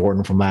Charlie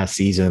Morton from last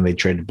season. They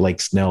traded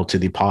Blake Snell to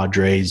the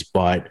Padres,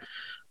 but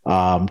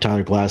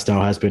Tyler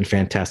Glasnow has been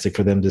fantastic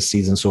for them this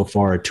season so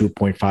far. A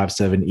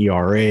 2.57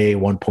 ERA,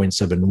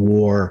 1.7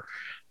 WAR.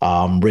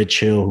 Rich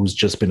Hill, who's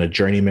just been a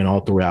journeyman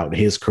all throughout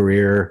his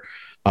career.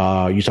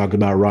 You talked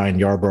about Ryan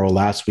Yarbrough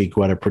last week,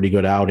 who had a pretty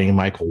good outing.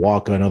 Michael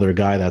Wacha, another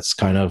guy that's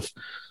kind of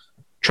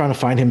trying to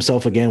find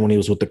himself again when he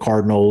was with the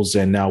Cardinals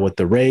and now with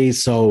the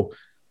Rays. So,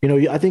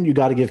 I think you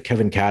got to give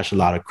Kevin Cash a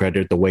lot of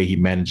credit the way he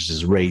manages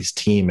his Rays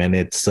team. And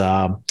it's,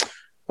 I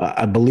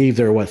believe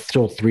they're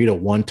still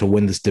 3-1 to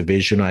win this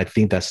division. I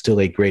think that's still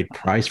a great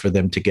price for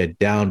them to get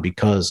down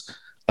because,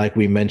 like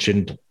you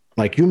mentioned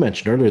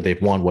earlier,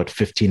 they've won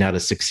 15 out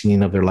of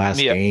 16 of their last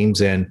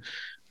games, and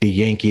the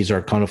Yankees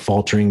are kind of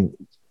faltering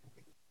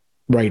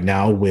right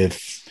now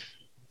with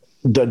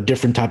the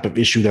different type of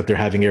issue that they're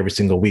having every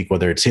single week,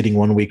 whether it's hitting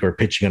one week or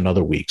pitching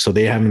another week. So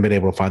they haven't been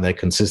able to find that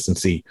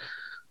consistency.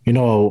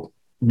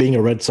 Being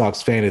a Red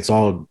Sox fan, it's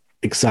all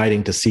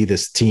exciting to see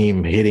this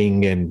team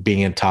hitting and being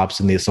in tops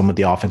in some of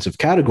the offensive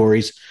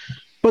categories,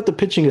 but the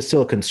pitching is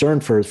still a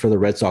concern for the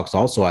Red Sox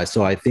also.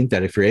 So I think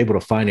that if you're able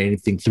to find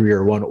anything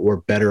 3-1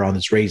 or better on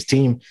this Rays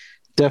team,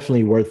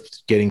 definitely worth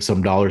getting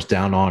some dollars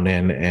down on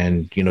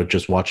and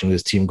just watching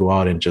this team go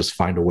out and just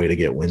find a way to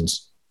get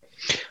wins.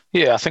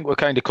 Yeah, I think we're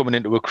kind of coming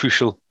into a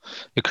crucial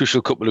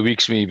couple of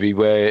weeks maybe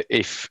where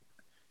if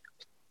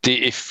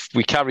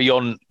we carry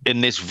on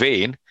in this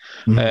vein,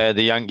 the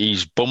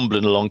Yankees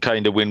bumbling along,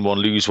 kind of win one,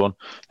 lose one.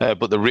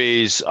 But the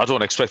Rays, I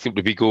don't expect them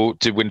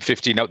to win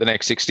 15 out the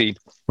next 16.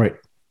 Right.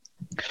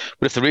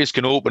 But if the Rays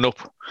can open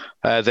up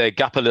their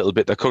gap a little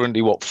bit, they're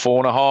currently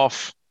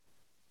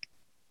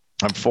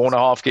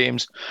 4.5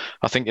 games,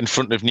 I think, in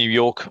front of New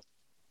York.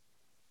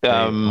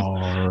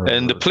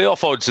 And the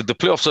playoff odds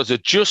are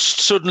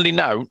just suddenly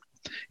now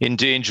in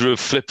danger of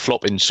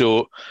flip-flopping.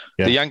 So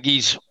the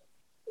Yankees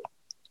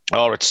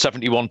are at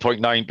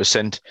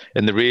 71.9%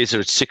 and the Rays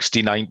are at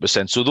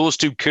 69%. So those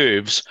two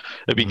curves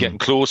have been getting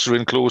closer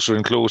and closer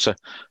and closer.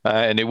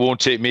 And it won't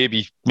take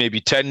maybe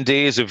 10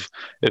 days of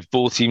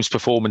both teams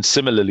performing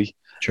similarly.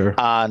 Sure.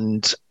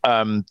 And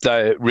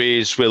the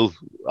Rays will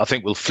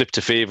flip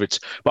to favourites.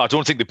 But I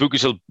don't think the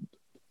bookies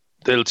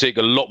they'll take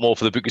a lot more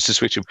for the bookies to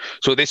switch them.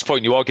 So at this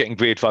point, you are getting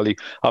great value.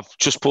 I've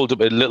just pulled up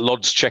a little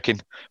odds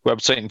checking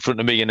website in front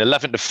of me, and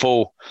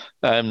 11-4.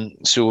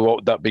 So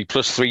that'd be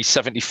plus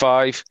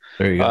 375.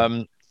 There you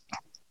go.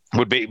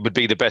 would be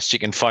the best you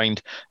can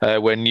find.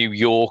 Where New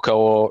York,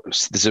 or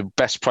there's a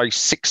best price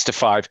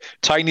 6-5,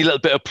 tiny little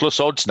bit of plus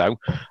odds now,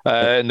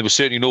 and there was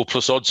certainly no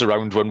plus odds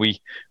around when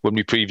we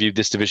previewed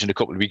this division a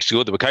couple of weeks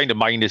ago. They were kind of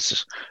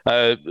minus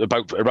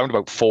around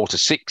about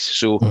 4-6.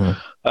 So,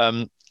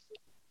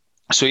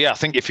 so yeah, I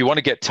think if you want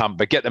to get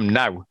Tampa, get them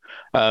now,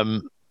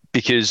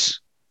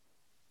 because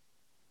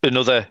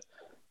another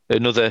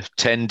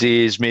 10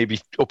 days, maybe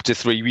up to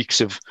 3 weeks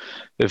of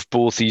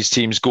both these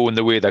teams going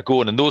the way they're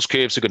going, and those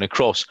curves are going to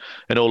cross,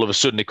 and all of a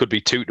sudden it could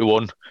be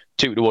 2-1,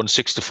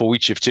 6-4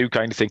 each of two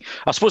kind of thing.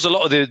 I suppose a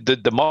lot of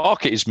the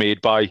market is made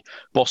by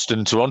Boston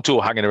and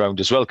Toronto hanging around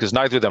as well, because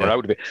neither of them are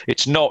out of it.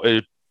 It's not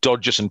a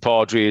Dodgers and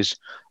Padres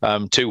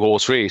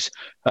 2-horse race.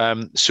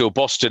 So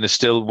Boston is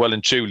still well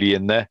and truly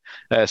in there,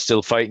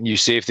 still fighting. You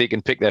see if they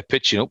can pick their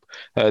pitching up.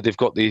 They've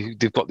got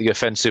the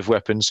offensive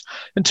weapons,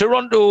 and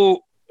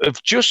Toronto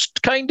have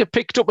just kind of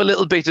picked up a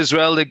little bit as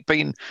well. They've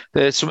been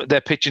their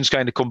pitching's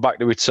kind of come back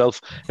to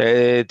itself.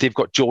 They've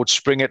got George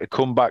Springer to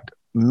come back,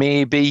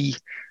 maybe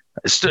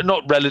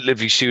not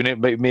relatively soon.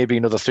 It maybe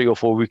another 3 or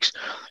 4 weeks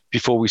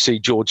before we see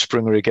George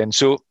Springer again.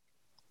 So,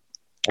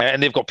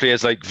 and they've got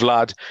players like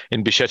Vlad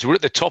and Bichette. We're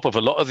at the top of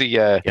a lot of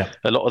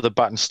the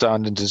batting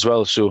standings as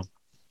well. So,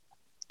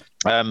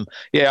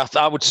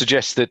 I would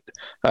suggest that.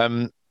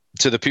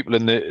 To the people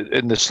in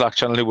the Slack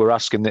channel who were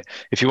asking that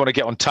if you want to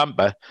get on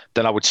Tampa,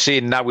 then I would say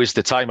now is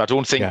the time. I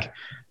don't think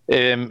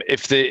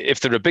if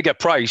they're a bigger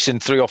price in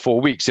 3 or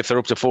 4 weeks, if they're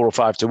up to 4 or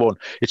 5-1,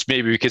 it's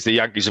maybe because the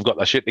Yankees have got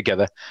their shit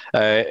together,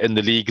 and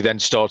the league then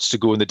starts to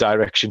go in the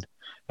direction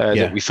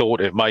that we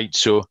thought it might.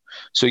 So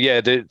yeah,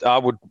 I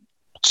would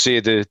say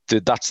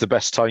that's the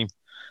best time.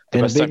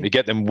 The best time to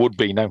get them would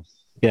be now.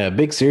 Yeah,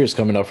 big series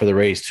coming up for the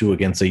Rays too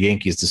against the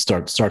Yankees to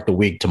start the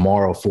week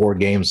tomorrow. 4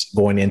 games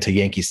going into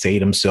Yankee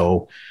Stadium.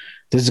 So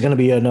this is going to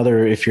be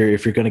another. If you're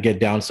going to get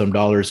down some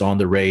dollars on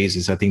the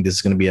Rays, I think this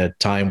is going to be a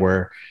time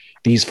where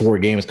these 4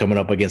 games coming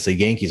up against the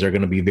Yankees are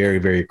going to be very,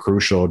 very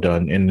crucial.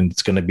 And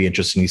it's going to be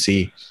interesting to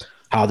see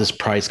how this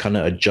price kind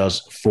of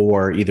adjusts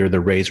for either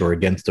the Rays or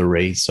against the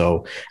Rays.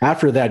 So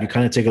after that, you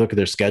kind of take a look at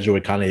their schedule.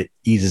 It kind of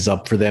eases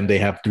up for them. They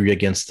have 3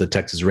 against the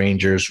Texas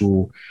Rangers,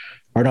 who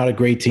are not a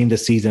great team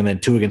this season,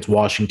 and 2 against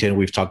Washington.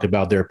 We've talked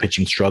about their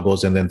pitching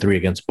struggles, and then 3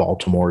 against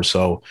Baltimore.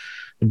 So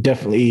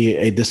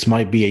definitely this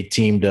might be a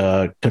team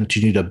to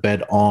continue to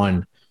bet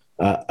on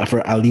for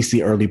at least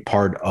the early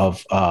part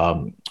of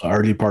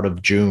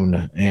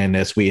June. And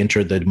as we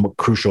enter the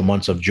crucial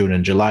months of June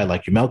and July,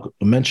 like you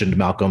mentioned,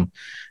 Malcolm,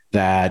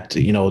 that,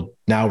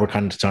 now we're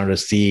kind of starting to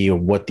see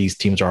what these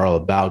teams are all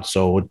about.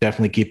 So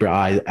definitely keep your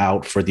eye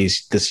out for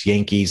this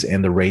Yankees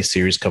and the Rays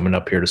series coming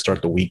up here to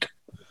start the week.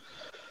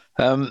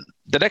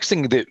 The next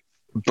thing that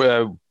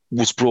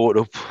was brought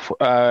up,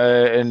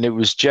 and it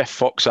was Jeff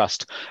Fox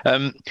asked,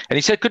 and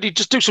he said, could you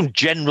just do some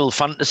general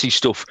fantasy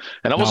stuff?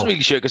 And I wasn't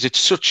really sure, because it's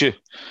such a...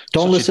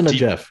 Don't listen to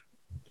Jeff.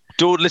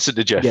 Don't listen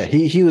to Jeff. Yeah,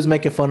 he was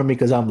making fun of me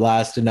because I'm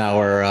last in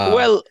our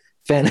I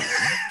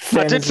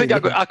did think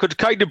I could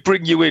kind of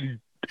bring you in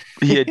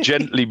here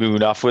gently,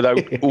 Munaf,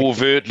 without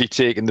overtly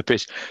taking the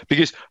piss.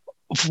 Because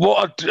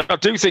what I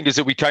do think is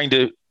that we kind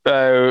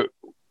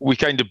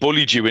of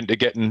bullied you into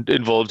getting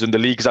involved in the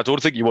league, because I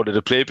don't think you wanted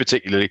to play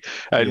particularly,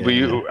 and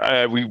we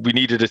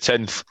needed a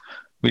 10th.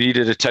 We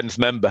needed a 10th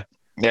member.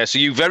 Yeah, so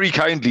you very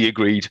kindly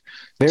agreed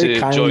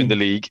to join the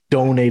league.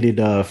 Donated,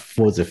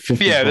 was it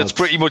 50? Yeah, that's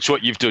pretty much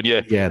what you've done.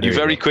 Yeah, you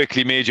very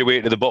quickly made your way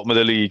to the bottom of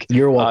the league.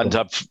 You're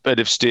welcome. And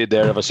have stayed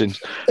there ever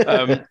since.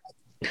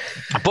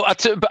 But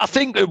I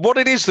think what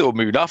it is though,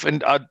 Munaf,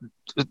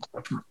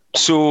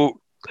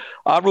 so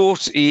I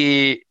wrote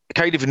a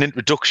kind of an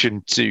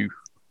introduction to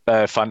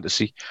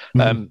fantasy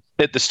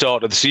at the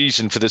start of the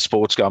season for the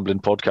Sports Gambling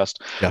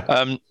Podcast.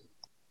 Yeah.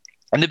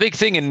 And the big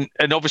thing,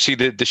 and obviously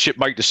the ship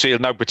might have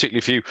sailed now, particularly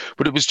for you,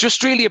 but it was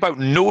just really about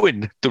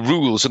knowing the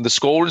rules and the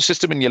scoring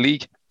system in your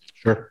league.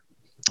 Sure.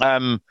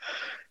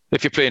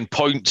 If you're playing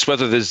points,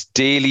 whether there's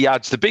daily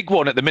ads. The big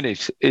one at the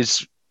minute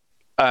is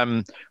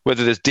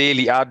whether there's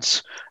daily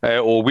ads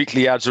or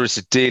weekly ads, or is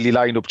it daily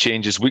lineup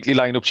changes, weekly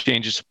lineup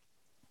changes.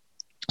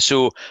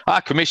 So I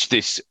commissioned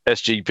this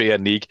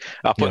SGPN league.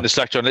 I put in the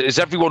Slack channel, is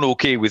everyone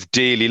okay with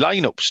daily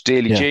lineups,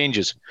 daily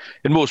changes?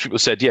 And most people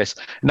said yes.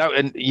 Now,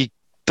 and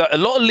a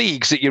lot of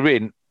leagues that you're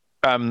in,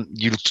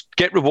 you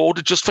get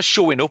rewarded just for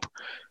showing up.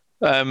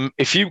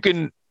 If you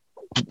can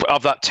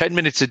have that 10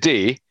 minutes a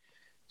day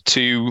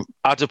to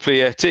add a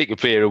player, take a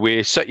player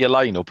away, set your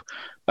lineup,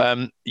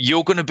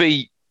 you're going to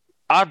be,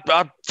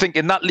 I think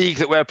in that league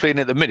that we're playing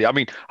at the minute, I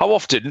mean, how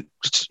often,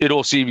 in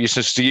all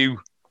seriousness, do you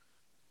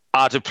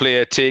add a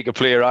player, take a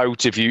player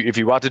out? If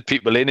you added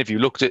people in, if you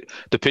looked at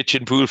the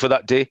pitching pool for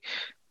that day?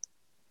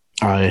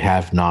 I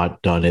have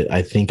not done it.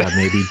 I think I've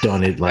maybe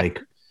done it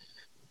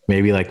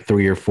maybe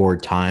 3 or 4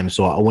 times.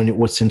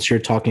 So since you're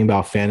talking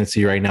about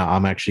fantasy right now,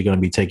 I'm actually going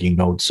to be taking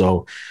notes.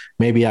 So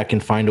maybe I can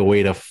find a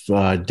way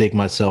to dig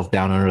myself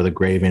down under the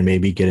grave and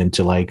maybe get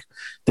into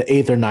the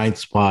 8th or 9th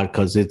spot,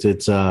 because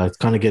it's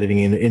kind of getting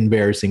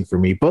embarrassing for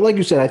me. But like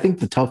you said, I think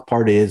the tough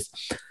part is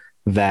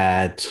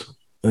that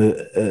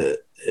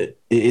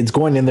it's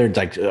going in there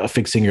like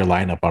fixing your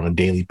lineup on a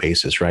daily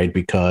basis, right?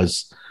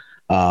 Because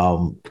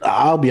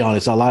I'll be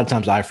honest, a lot of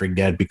times I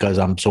forget because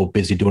I'm so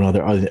busy doing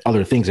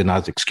other things, and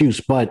not an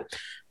excuse. But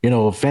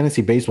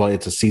fantasy baseball,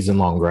 it's a season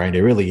long grind.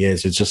 It really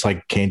is. It's just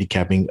like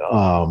handicapping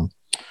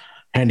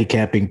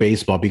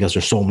baseball, because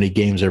there's so many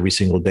games every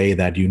single day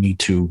that you need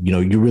to,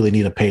 you really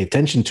need to pay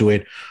attention to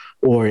it.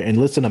 And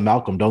listen to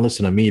Malcolm. Don't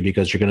listen to me,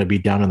 because you're going to be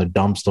down in the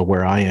dumps to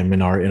where I am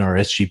in our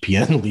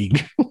SGPN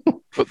league.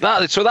 But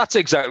that's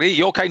exactly,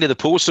 you're kind of the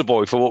poster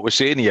boy for what we're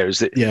saying here. Is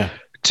that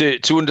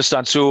to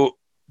understand? So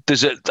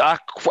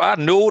I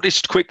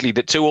noticed quickly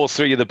that 2 or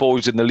 3 of the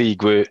boys in the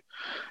league were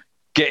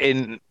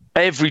getting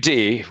every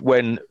day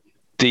when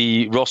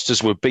the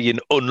rosters were being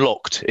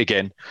unlocked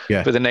again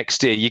for the next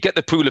day. You get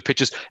the pool of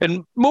pitchers,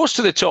 and most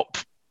of the top.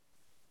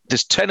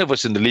 There's 10 of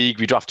us in the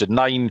league. We drafted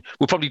 9.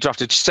 We probably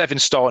drafted 7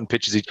 starting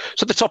pitchers each.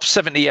 So the top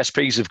 70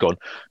 SPs have gone.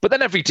 But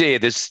then every day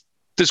there's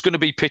going to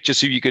be pitchers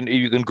who you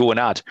can go and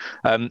add,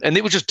 and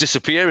they were just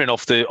disappearing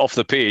off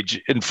the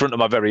page in front of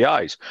my very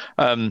eyes.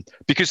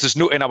 Because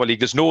in our league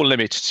there's no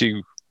limit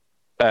to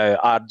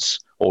adds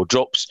or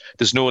drops.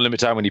 There's no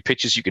limit to how many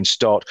pitchers you can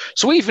start.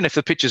 So even if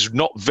the pitcher's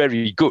not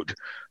very good,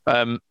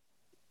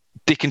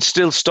 they can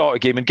still start a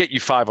game and get you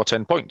 5 or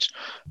 10 points.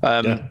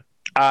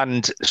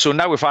 And so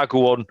now if I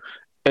go on.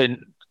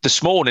 And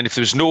this morning, if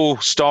there was no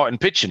starting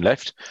pitching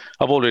left,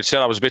 I've already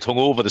said I was a bit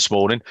hungover this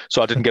morning,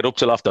 so I didn't get up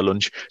till after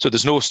lunch. So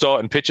there's no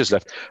starting pitchers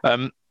left.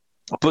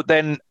 But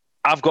then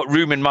I've got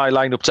room in my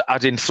lineup to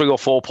add in 3 or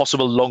 4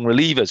 possible long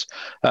relievers.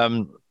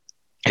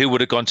 Who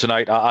would have gone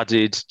tonight? I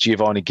added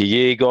Giovanni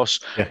Gallegos.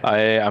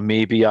 I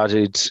maybe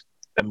added,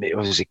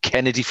 was it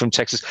Kennedy from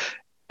Texas?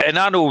 And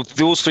I know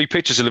those 3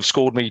 pitchers will have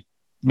scored me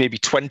maybe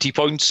 20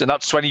 points, and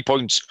that's 20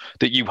 points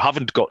that you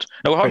haven't got.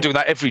 Now, if I'm doing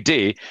that every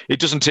day, it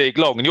doesn't take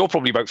long, and you're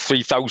probably about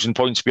 3,000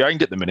 points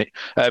behind at the minute.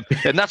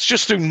 And that's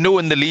just through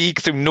knowing the league,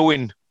 through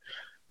knowing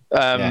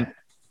the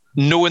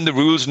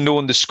rules,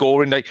 knowing the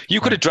scoring. Like,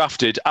 you could have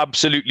drafted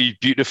absolutely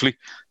beautifully.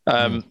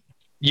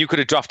 You could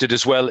have drafted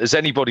as well as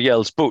anybody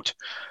else, but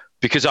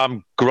because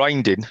I'm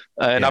grinding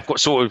and I've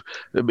got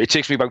it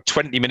takes me about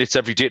 20 minutes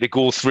every day to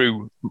go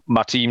through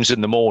my teams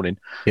in the morning.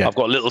 I've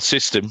got a little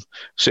system.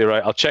 Say,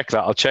 right, I'll check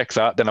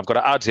that. Then I've got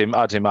to add him.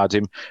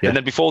 And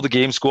then before the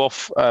games go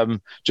off,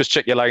 just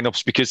check your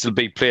lineups, because there'll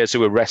be players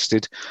who are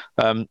rested.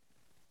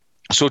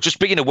 So just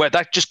being aware,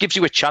 that just gives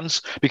you a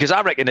chance, because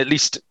I reckon at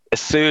least a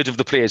third of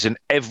the players in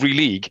every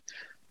league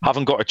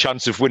haven't got a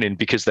chance of winning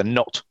because they're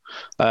not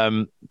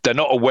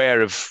aware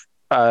of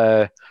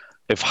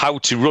how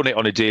to run it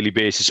on a daily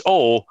basis,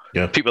 or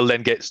people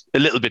then get a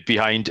little bit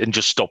behind and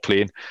just stop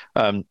playing.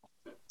 And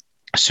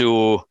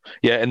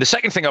the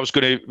second thing I was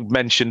going to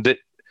mention, that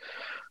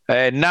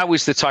now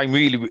is the time,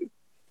 really,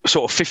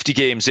 sort of 50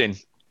 games in.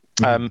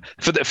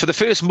 For the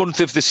first month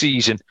of the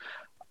season,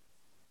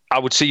 I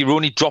would say you're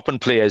only dropping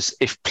players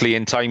if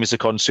playing time is a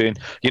concern.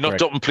 You're not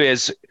dropping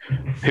players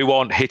who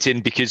aren't hitting,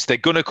 because they're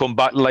going to come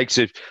back, like,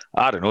 say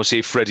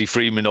Freddie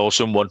Freeman or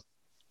someone.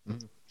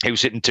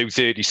 Who's hitting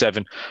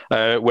 237,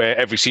 where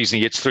every season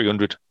he hits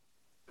 300.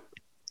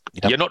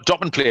 You're not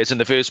dropping players in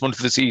the first month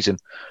of the season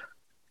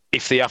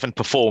if they haven't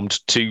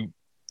performed to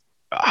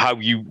how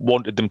you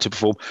wanted them to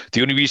perform.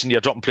 The only reason you're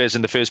dropping players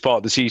in the first part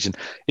of the season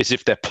is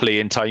if their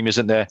playing time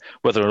isn't there,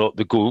 whether or not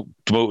they go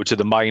promoted to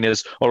the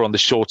minors or on the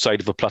short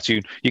side of a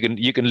platoon.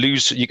 You can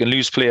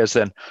lose players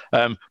then.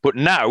 But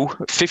now,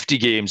 50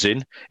 games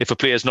in, if a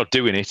player's not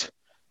doing it,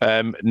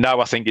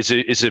 now I think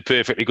is a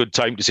perfectly good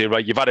time to say,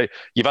 right, you've had a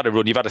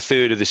run, you've had a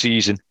third of the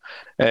season,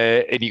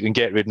 and you can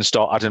get rid and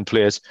start adding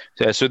players.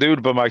 So they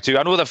would be my 2.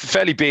 I know they're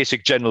fairly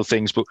basic general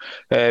things, but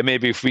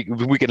maybe if we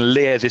can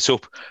layer this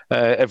up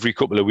every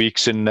couple of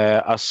weeks and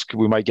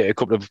we might get a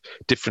couple of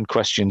different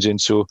questions in.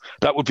 So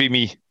that would be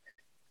me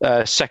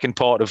second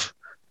part of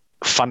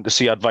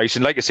fantasy advice.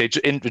 And like I said,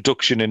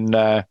 introduction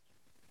and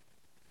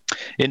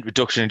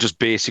just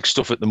basic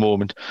stuff at the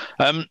moment.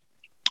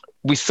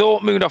 We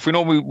thought, Munaf,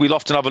 we'll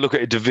often have a look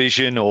at a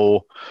division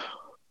or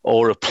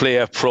a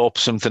player prop,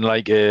 something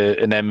like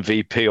an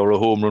MVP or a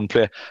home run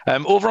player.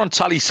 Over on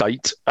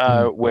Tallysite,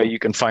 where you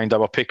can find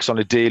our picks on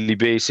a daily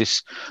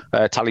basis,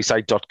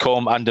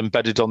 tallysite.com, and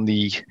embedded on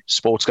the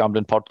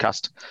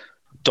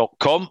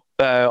sportsgamblingpodcast.com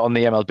on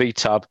the MLB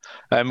tab.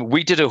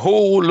 We did a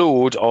whole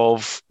load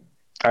of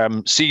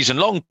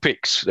season-long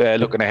picks.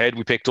 Looking ahead,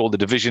 we picked all the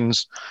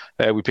divisions.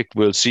 We picked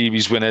World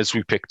Series winners.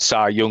 We picked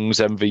Cy Young's,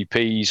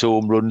 MVPs,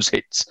 home runs,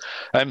 hits.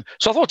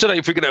 So I thought today,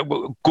 if we could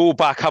go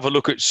back, have a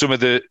look at some of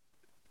the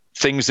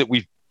things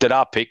that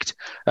I picked,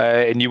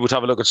 and you would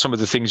have a look at some of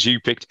the things you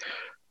picked.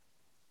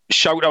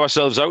 Shout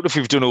ourselves out if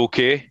we've done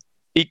okay.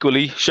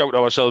 Equally, shout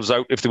ourselves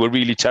out if they were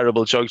really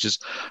terrible choices.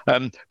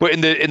 But in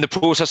the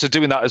process of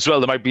doing that as well,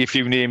 there might be a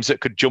few names that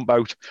could jump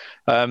out,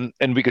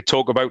 and we could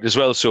talk about as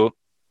well. So.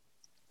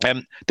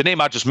 The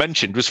name I just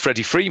mentioned was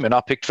Freddie Freeman.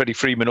 I picked Freddie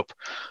Freeman up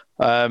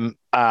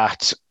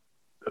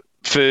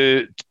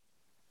for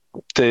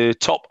the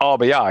top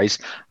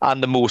RBIs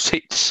and the most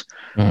hits.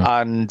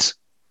 And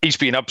he's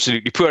been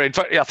absolutely poor. In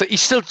fact, I think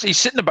he's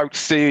sitting about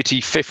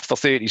 35th or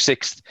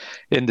 36th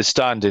in the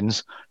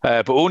standings,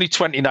 but only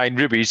 29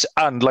 ribbies.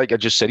 And like I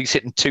just said, he's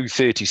hitting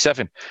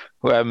 237,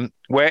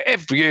 where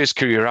every year's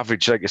career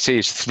average, like I say,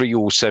 is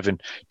 307,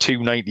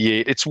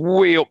 298. It's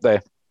way up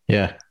there.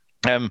 Yeah.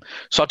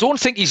 So I don't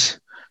think he's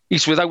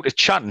without a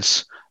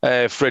chance,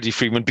 Freddie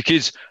Freeman,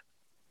 because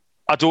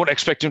I don't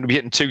expect him to be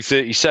hitting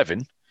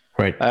 237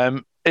 right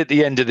at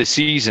the end of the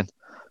season.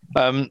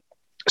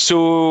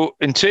 So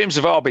in terms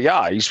of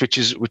RBIs, which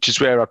is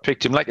where I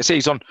picked him, like I say,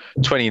 he's on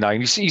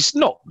 29. He's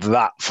not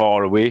that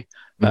far away.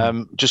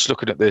 Just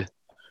looking at the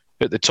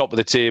top of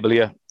the table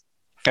here,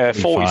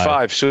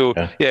 45. So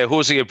yeah,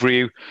 Jose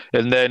Abreu,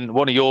 and then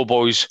one of your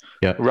boys,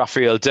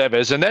 Rafael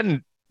Devers, and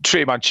then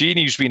Trey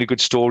Mancini, who's been a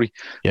good story.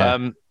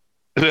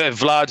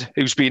 Vlad,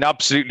 who's been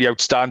absolutely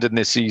outstanding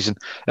this season.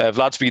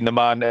 Vlad's been the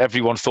man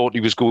everyone thought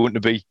he was going to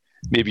be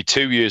maybe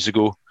 2 years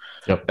ago.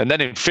 And then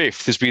in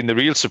fifth has been the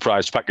real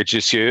surprise package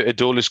this year,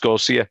 Adolis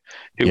Garcia,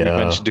 who we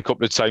mentioned a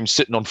couple of times,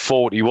 sitting on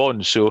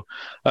 41. So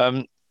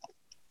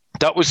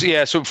that was,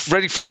 so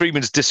Freddie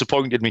Freeman's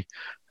disappointed me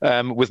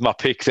with my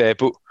pick there,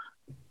 but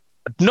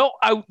not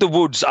out the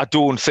woods, I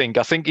don't think.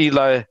 I think he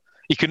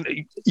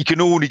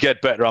can only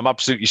get better. I'm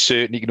absolutely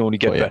certain he can only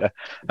get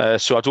better.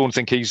 So I don't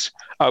think he's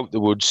out the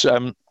woods.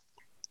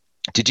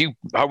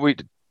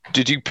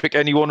 Did you pick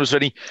anyone? Was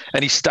there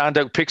any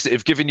standout picks that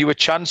have given you a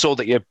chance or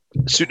that you're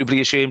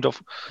suitably ashamed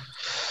of?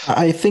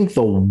 I think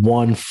the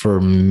one for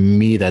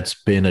me that's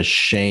been a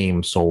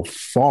shame so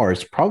far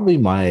is probably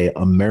my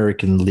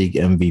American League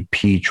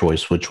MVP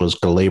choice, which was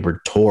Gleyber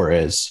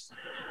Torres.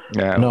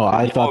 Yeah. No,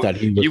 I thought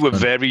that you were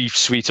very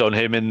sweet on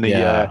him in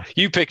the.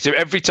 You picked him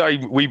every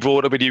time we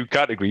brought up a new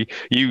category.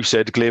 You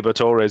said Gleyber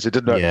Torres. It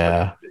didn't.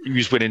 Yeah, he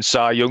was winning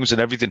Cy Youngs and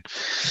everything.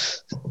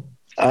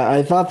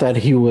 I thought that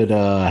he would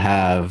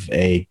have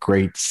a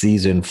great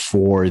season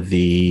for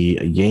the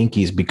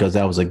Yankees because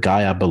that was a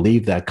guy I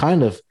believe that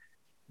kind of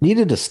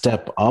needed to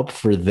step up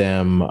for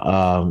them,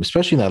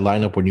 especially in that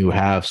lineup when you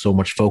have so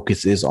much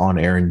focus is on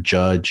Aaron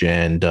Judge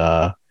and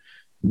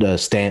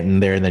Stanton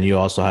there. And then you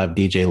also have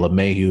DJ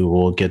LeMahieu,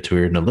 we'll get to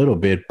it in a little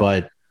bit.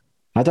 But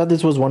I thought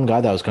this was one guy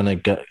that was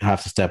going to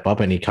have to step up,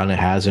 and he kind of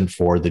hasn't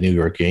for the New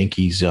York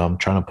Yankees. Trying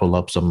to pull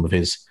up some of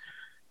his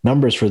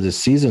numbers for this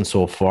season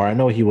so far. I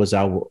know he was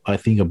out, I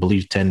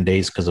believe 10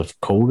 days because of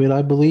COVID,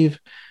 I believe.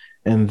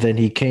 And then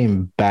he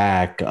came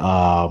back.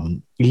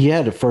 He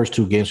had the first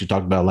two games we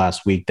talked about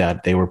last week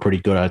that they were pretty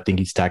good. I think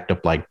he stacked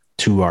up like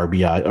 6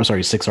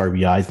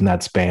 RBIs in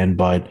that span,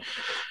 but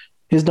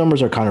his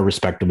numbers are kind of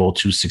respectable,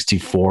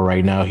 264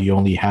 right now. He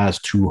only has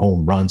 2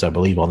 home runs, I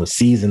believe, on the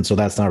season, so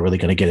that's not really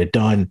going to get it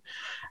done.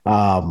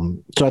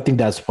 So I think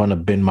that's one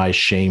of been my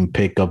shame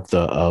pick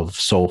of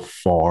so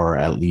far,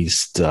 at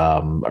least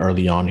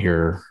early on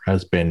here,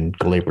 has been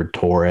Gleyber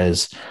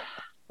Torres.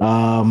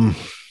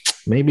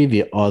 Maybe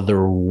the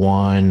other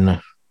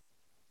one,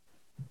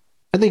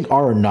 I think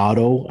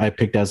Arenado, I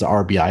picked as the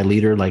RBI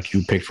leader, like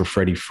you picked for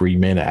Freddie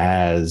Freeman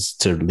as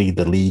to lead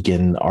the league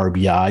in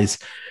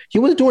RBIs. He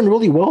was doing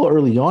really well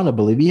early on. I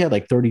believe he had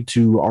like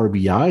 32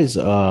 RBIs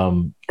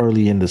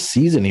early in the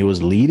season. He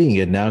was leading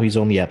it. Now he's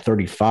only at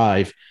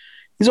 35.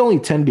 He's only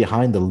 10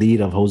 behind the lead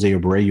of Jose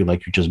Abreu,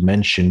 like you just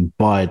mentioned.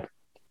 But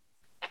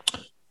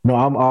no,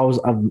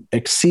 I'm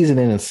season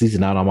in and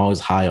season out, I'm always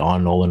high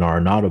on Nolan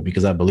Arenado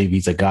because I believe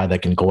he's a guy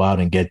that can go out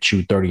and get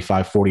you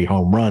 35, 40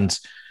 home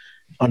runs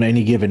on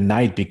any given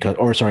night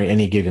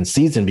any given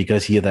season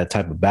because he had that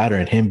type of batter.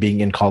 And him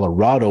being in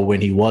Colorado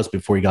when he was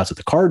before he got to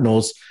the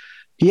Cardinals,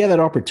 he had that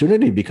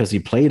opportunity because he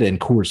played in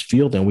Coors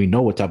Field, and we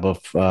know what type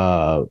of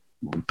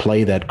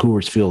play that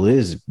Coors Field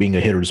is, being a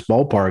hitter's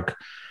ballpark.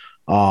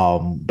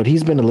 But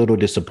he's been a little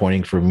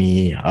disappointing for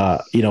me.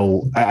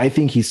 I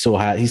think he's still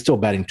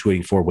batting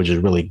 284, which is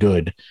really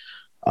good.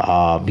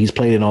 He's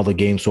played in all the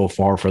games so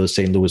far for the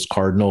St. Louis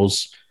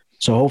Cardinals.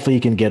 So hopefully he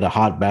can get a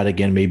hot bat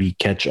again, maybe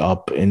catch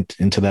up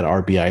into that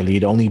RBI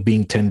lead. Only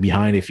being 10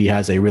 behind, if he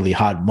has a really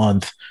hot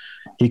month,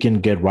 he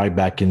can get right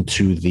back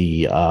into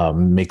the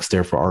mix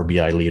there for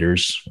RBI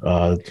leaders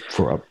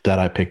that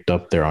I picked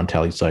up there on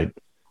Tally site.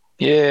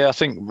 Yeah, I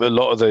think a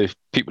lot of the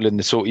people in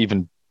this,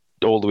 even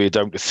all the way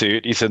down to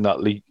 30th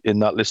in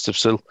that list have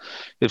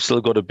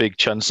still got a big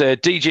chance.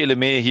 DJ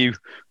LeMahieu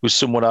was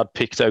someone I'd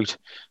picked out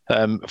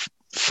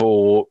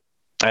for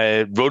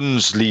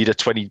runs leader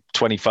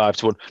 25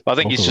 to 1. I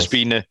think he's just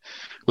been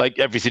like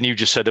everything you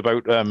just said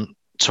about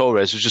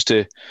Torres was just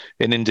an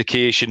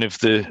indication of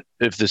the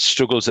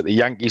struggles that the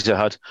Yankees have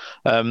had.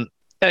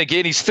 And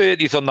again, he's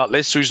 30th on that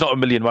list, so he's not a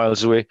million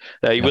miles away.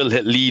 He will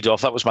hit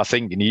leadoff. That was my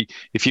thinking.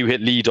 If you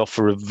hit leadoff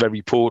for a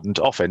very potent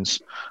offense,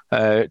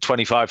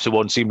 25 to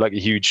 1 seemed like a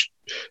huge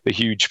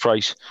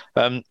price.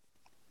 But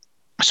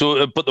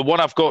the one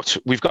I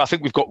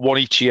think we've got one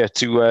each year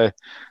to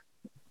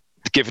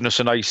giving us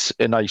a nice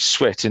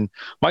sweat. And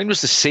mine was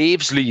the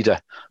saves leader.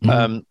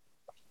 And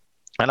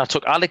I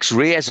took Alex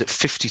Reyes at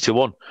 50 to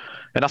 1.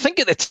 And I think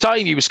at the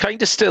time he was kind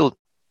of still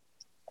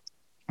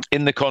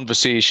in the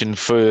conversation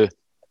for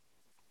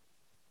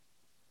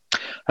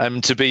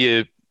to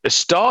be a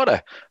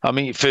starter. I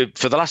mean, for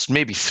the last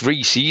maybe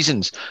 3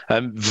 seasons,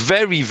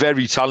 very,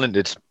 very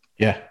talented.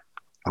 Yeah.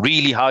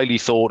 Really highly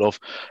thought of,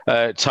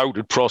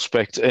 touted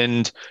prospect,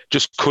 and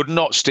just could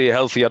not stay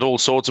healthy. Had all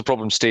sorts of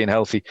problems staying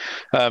healthy.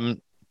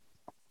 And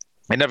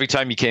every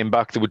time he came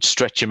back, they would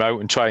stretch him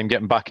out and try and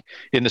get him back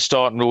in the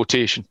starting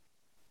rotation.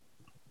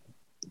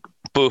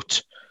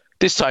 But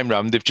this time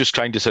round, they've just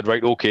kind of said,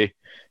 right, okay,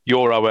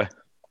 you're our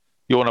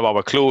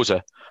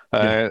closer.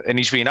 And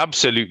he's been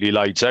absolutely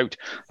lights out.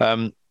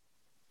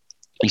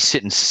 He's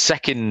sitting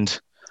second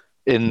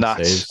in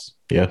that.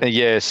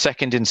 Saves.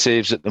 Second in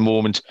saves at the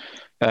moment,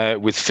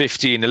 with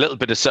 15, a little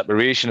bit of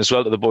separation as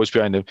well to the boys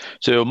behind him.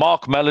 So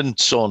Mark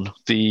Melanson,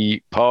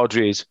 the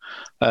Padres,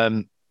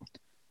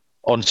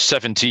 on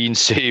 17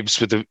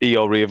 saves with an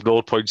ERA of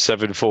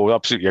 0.74,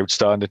 absolutely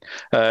outstanding.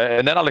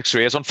 And then Alex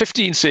Reyes on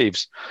 15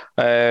 saves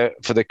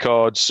for the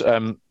Cards.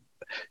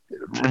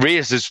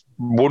 Reyes has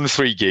won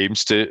 3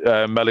 games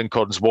to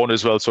Melancon's 1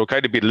 as well, so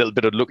kind of been a little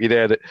bit unlucky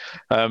there that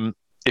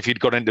if he'd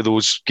got into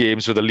those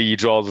games with a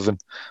lead rather than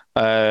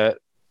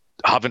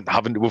having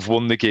to have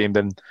won the game,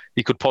 then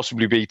he could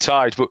possibly be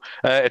tied. But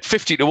at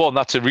 50-1,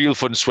 that's a real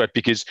fun sweat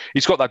because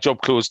he's got that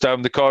job closed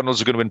down. The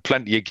Cardinals are going to win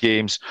plenty of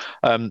games.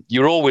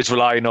 You're always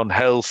relying on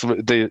health.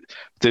 I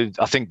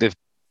think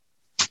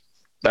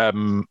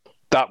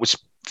that was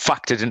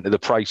factored into the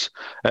price.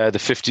 The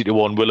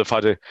 50-1 will have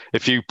had a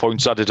few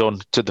points added on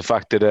to the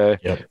fact that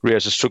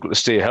Reyes has struggled to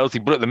stay healthy.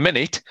 But at the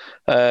minute,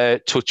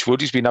 touch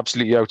wood, he's been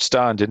absolutely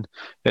outstanding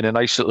in a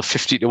nice little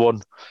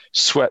 50-1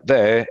 sweat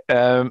there.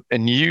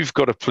 And you've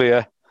got a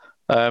player,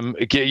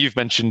 again, you've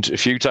mentioned a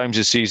few times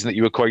this season that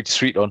you were quite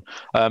sweet on.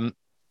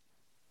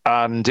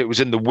 And it was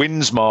in the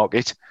wins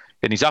market,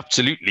 and he's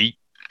absolutely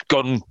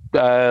gone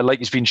like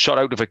he's been shot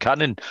out of a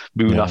cannon,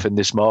 Munaf, in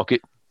this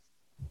market.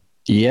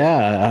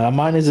 Yeah,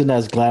 mine isn't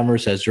as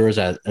glamorous as yours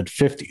at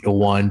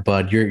 50-1,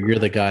 but you're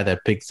the guy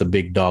that picks the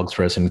big dogs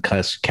for us and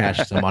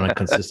cashes them on a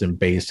consistent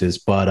basis.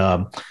 But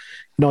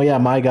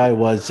my guy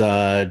was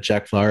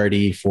Jack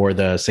Flaherty for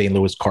the St.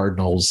 Louis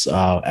Cardinals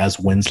as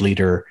wins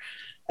leader,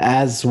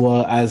 as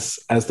well as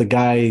the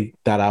guy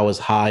that I was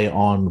high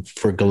on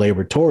for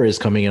Gleyber Torres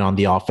coming in on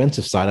the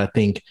offensive side. I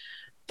think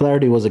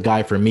Flaherty was a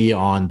guy for me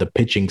on the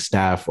pitching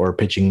staff or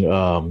pitching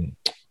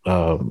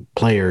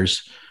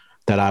players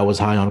that I was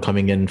high on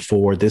coming in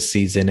for this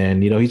season.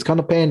 And, he's kind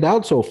of panned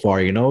out so far.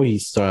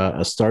 He's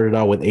started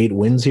out with 8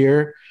 wins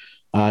here.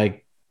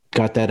 I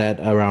got that at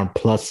around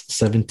plus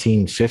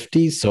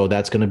 1750. So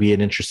that's going to be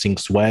an interesting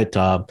sweat.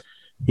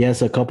 He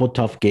has a couple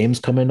tough games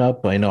coming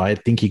up. I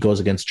think he goes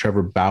against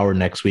Trevor Bauer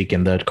next week,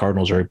 and the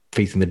Cardinals are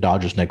facing the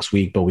Dodgers next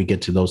week, but we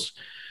get to those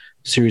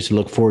series to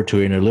look forward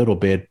to in a little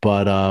bit.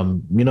 But,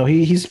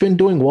 he's been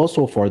doing well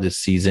so far this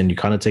season. You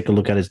kind of take a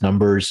look at his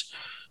numbers.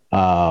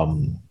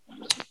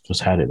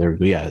 Just had it there.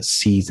 Yeah,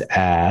 he's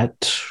at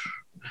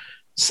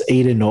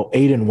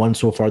 8-1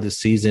 so far this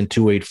season,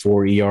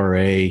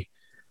 2.84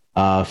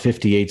 ERA,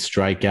 58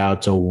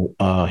 strikeouts. So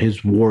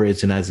his WAR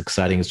isn't as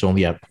exciting. It's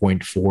only at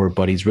 0.4,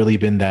 but he's really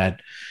been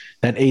that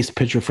ace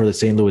pitcher for the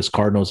St. Louis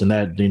Cardinals. And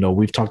that,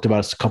 we've talked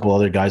about a couple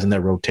other guys in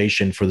that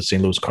rotation for the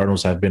St. Louis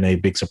Cardinals have been a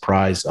big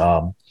surprise.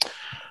 So,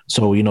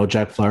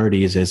 Jack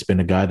Flaherty has been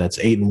a guy that's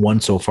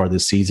 8-1 so far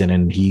this season,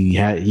 and he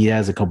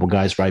has a couple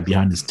guys right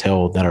behind his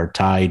tail that are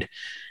tied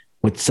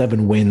with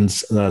 7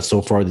 wins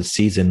so far this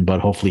season, but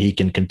hopefully he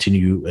can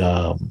continue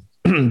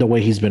the way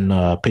he's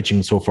been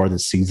pitching so far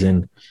this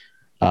season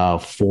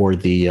for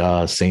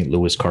the St.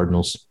 Louis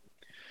Cardinals.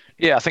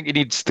 Yeah, I think he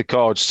needs the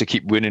Cards to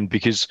keep winning,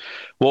 because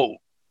what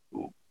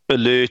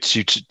alerts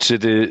you to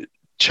the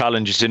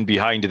challenges in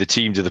behind of the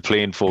teams that they're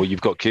playing for.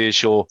 You've got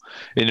Kershaw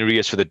in the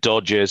race for the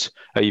Dodgers.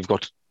 You've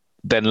got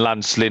then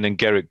Lance Lynn and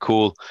Gerrit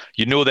Cole.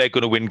 They're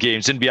going to win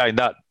games. And behind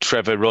that,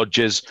 Trevor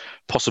Rogers,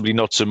 possibly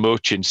not so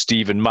much, and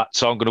Steven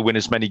Matz aren't going to win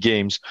as many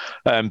games.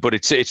 But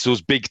it's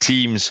those big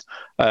teams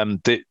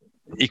that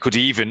he could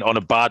even, on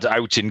a bad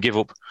outing, give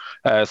up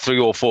 3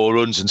 or 4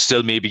 runs and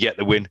still maybe get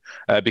the win,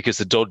 because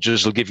the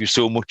Dodgers will give you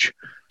so much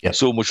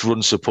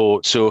run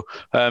support. So,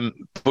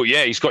 but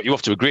yeah, he's got you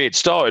off to a great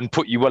start and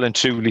put you well and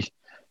truly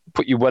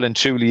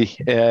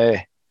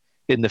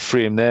in the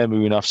frame there,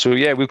 Munaf. So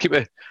yeah, we'll keep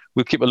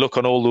a look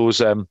on all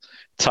those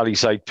tally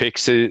side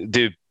picks.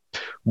 The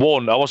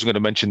one, I wasn't going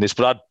to mention this,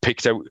 but I'd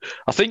picked out,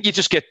 I think you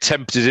just get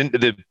tempted into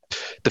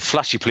the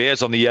flashy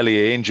players on the LA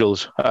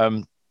Angels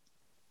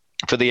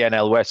for the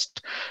NL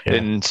West. Yeah.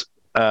 And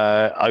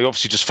I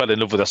obviously just fell in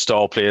love with their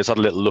star players, had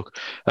a little look,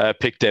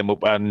 picked them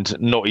up, and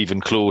not even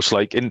close.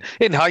 Like in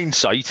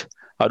hindsight,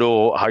 I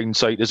know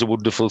hindsight is a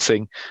wonderful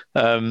thing.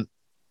 I'm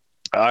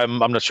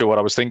not sure what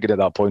I was thinking at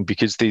that point,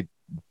 because they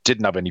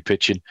didn't have any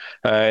pitching,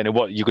 and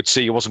what you could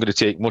see, it wasn't going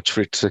to take much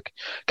for it to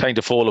kind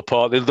of fall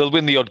apart. They'll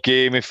win the odd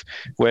game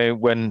when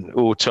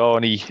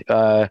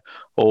Ohtani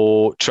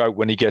or Trout,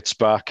 when he gets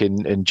back,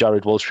 and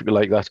Jared Walsh, people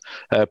like that,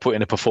 put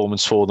in a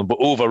performance for them. But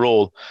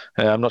overall,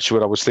 I'm not sure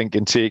what I was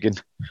thinking, taking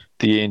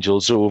the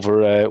Angels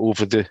over a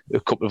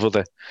couple of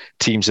other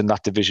teams in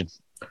that division.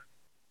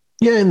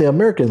 Yeah, in the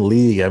American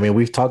League, I mean,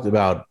 we've talked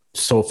about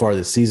so far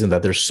this season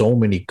that there's so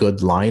many good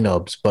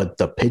lineups, but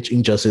the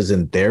pitching just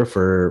isn't there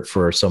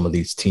for some of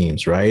these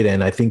teams, right?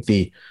 And I think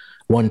the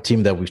one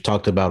team that we've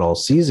talked about all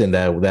season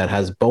that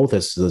has both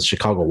is the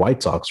Chicago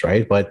White Sox,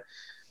 right? But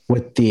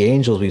with the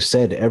Angels, we've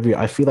said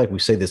I feel like we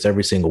say this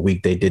every single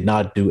week. They did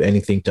not do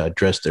anything to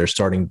address their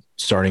starting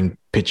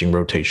pitching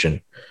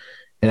rotation.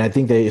 And I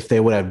think if they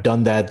would have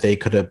done that, they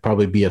could have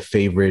probably be a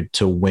favorite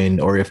to win,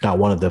 or if not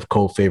one of the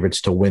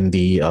co-favorites to win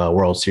the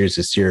World Series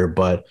this year.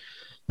 But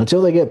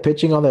until they get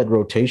pitching on that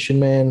rotation,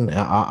 man,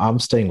 I'm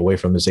staying away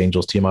from this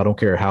Angels team. I don't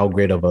care how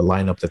great of a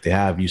lineup that they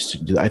have.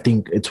 I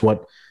think it's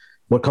what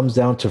comes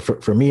down to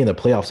for me in the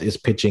playoffs is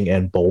pitching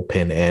and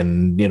bullpen.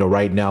 And,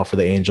 right now for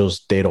the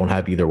Angels, they don't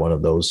have either one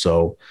of those.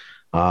 So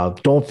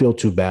don't feel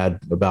too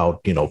bad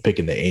about,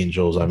 picking the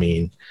Angels. I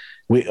mean,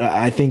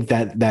 I think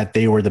that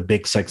they were the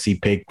big sexy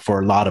pick for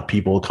a lot of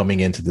people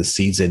coming into the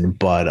season.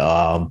 But,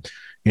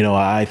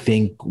 I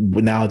think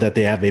now that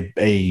they have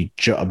a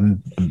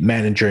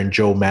manager in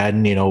Joe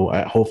Madden,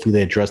 hopefully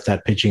they address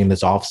that pitching in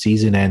this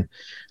offseason, and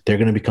they're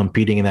going to be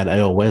competing in that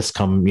AL West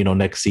come,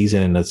 next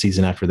season and the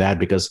season after that,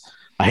 because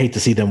I hate to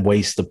see them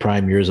waste the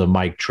prime years of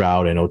Mike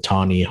Trout and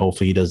Ohtani.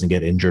 Hopefully he doesn't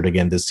get injured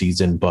again this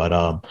season.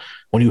 But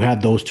when you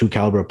have those two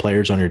caliber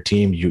players on your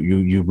team,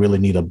 you really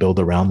need to build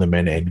around them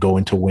and go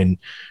into win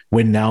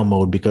now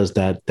mode, because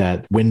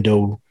that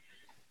window,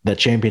 that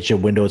championship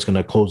window, is going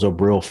to close up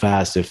real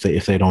fast if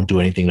they don't do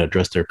anything to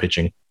address their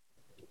pitching.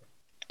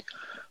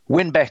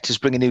 WynnBET is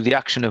bringing you the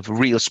action of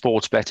real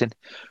sports betting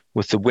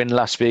with the Wynn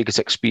Las Vegas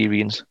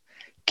experience.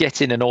 Get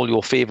in on all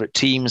your favorite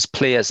teams,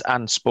 players,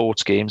 and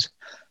sports games.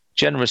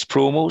 Generous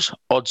promos,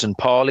 odds, and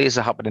parlays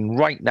are happening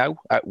right now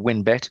at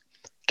WynnBET.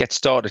 Get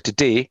started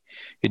today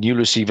and you'll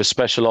receive a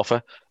special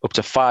offer up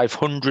to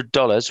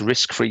 $500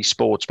 risk-free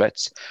sports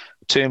bets.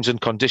 Terms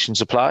and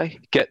conditions apply.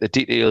 Get the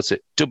details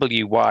at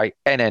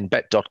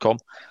wynnbet.com.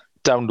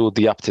 Download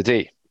the app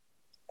today.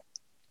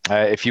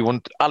 If you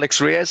want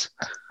Alex Reyes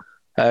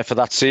for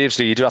that saves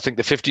leader, I think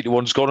the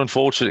 50-1's gone,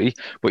 unfortunately,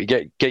 but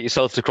you get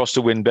yourself across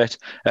to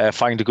WynnBET.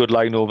 Find a good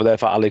line over there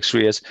for Alex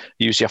Reyes.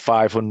 Use your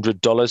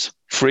 $500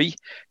 free.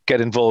 Get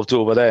involved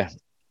over there.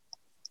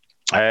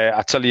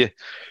 I tell you,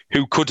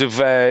 who could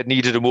have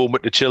needed a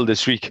moment to chill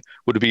this week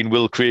would have been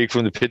Will Craig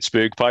from the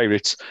Pittsburgh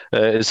Pirates,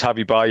 as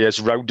Javi Baez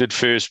rounded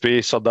first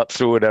base on that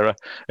throw-in error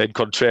and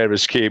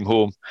Contreras came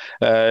home.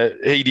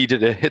 He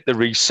needed to hit the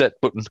reset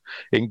button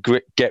and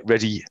get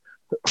ready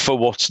for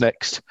what's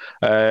next.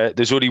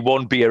 There's only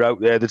one beer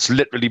out there that's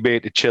literally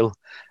made to chill,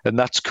 and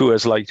that's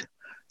Coors Light.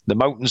 The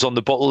mountains on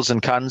the bottles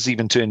and cans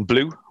even turn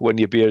blue when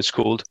your beer is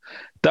cold.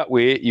 That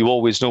way, you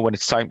always know when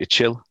it's time to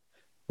chill.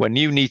 When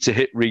you need to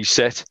hit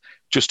reset,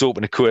 just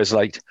open a Coors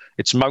Light.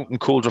 It's mountain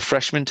cold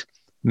refreshment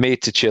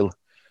made to chill.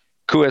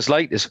 Coors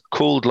Light is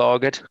cold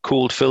lagered,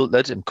 cold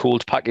filtered, and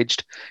cold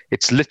packaged.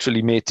 It's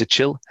literally made to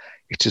chill.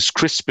 It's as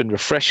crisp and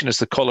refreshing as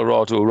the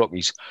Colorado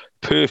Rockies.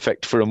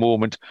 Perfect for a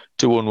moment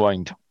to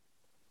unwind.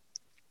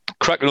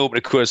 Cracking open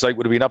a Coors Light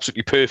would have been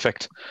absolutely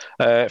perfect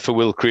for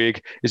Will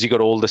Craig, as he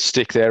got all the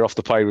stick there off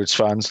the Pirates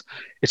fans.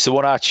 It's the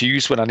one I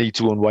choose when I need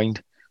to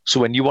unwind. So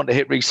when you want to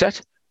hit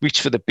reset,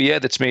 reach for the beer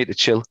that's made to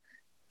chill.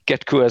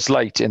 Get Coors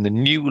Light in the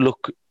new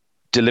look,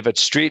 delivered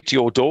straight to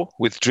your door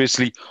with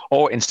Drizzly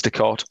or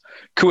Instacart.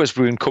 Coors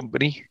Brewing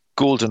Company,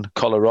 Golden,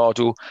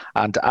 Colorado.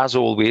 And as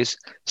always,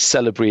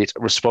 celebrate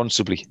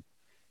responsibly.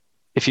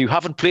 If you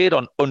haven't played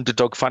on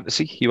Underdog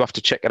Fantasy, you have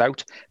to check it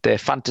out. Their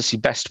fantasy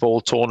best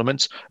ball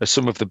tournaments are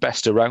some of the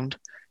best around,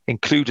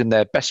 including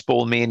their Best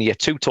Ball Mania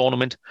 2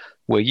 tournament,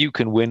 where you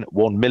can win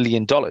 $1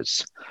 million.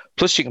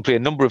 Plus, you can play a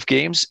number of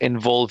games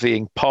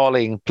involving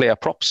parlaying player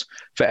props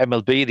for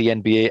MLB, the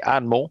NBA,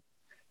 and more.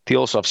 They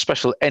also have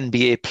special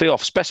NBA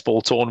playoffs best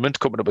ball tournament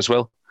coming up as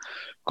well.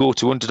 Go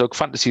to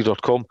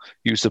underdogfantasy.com,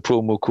 use the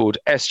promo code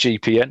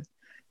SGPN,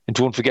 and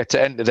don't forget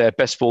to enter their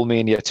Best Ball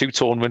Mania 2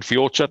 tournament for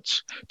your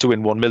chance to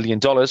win $1 million.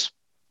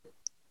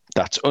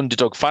 That's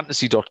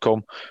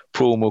underdogfantasy.com,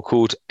 promo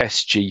code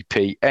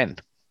SGPN.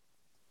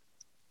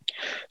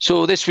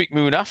 So this week,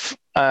 Munaf,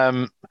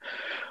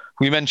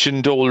 we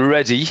mentioned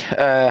already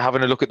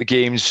having a look at the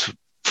games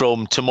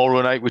from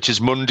tomorrow night, which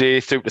is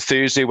Monday through to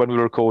Thursday when we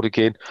record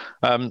again.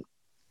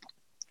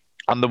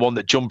 And the one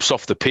that jumps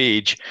off the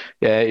page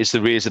is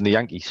the Rays and the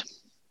Yankees.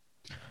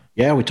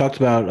 Yeah, we talked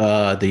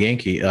about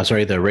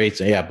the Rays.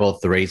 Yeah,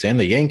 both the Rays and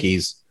the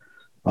Yankees.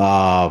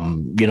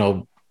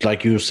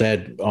 Like you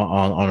said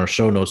on our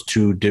show notes,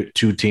 two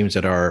teams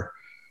that are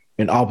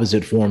in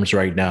opposite forms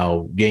right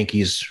now.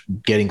 Yankees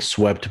getting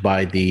swept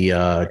by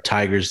the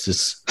Tigers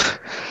this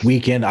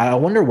weekend. I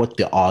wonder what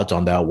the odds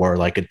on that were.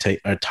 Like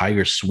a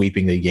Tiger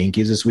sweeping the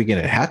Yankees this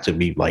weekend, it had to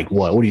be like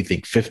what? What do you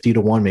think?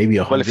 50-1, maybe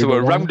 100. Well, if they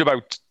were around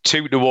about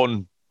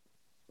 2-1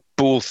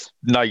 both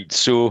nights,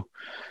 so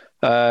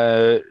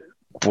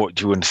what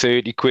do you win?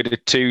 30 quid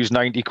at twos,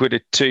 90 quid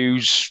at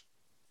twos,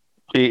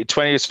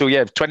 20. So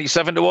yeah,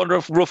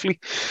 27-1 roughly.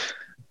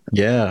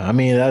 Yeah, I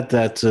mean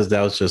that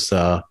was just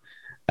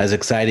as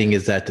exciting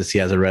as that to see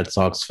as a Red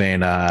Sox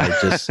fan.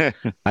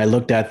 I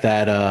looked at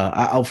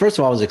that. First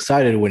of all, I was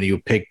excited when you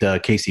picked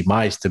Casey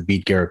Mize to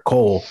beat Garrett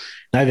Cole.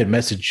 And I even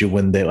messaged you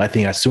I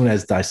think as soon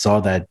as I saw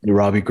that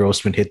Robbie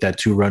Grossman hit that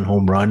 2-run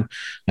home run,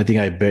 I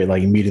think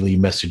immediately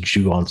messaged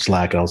you on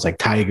Slack. And I was like,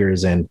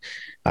 Tigers. And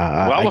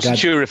I wasn't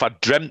sure if I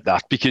dreamt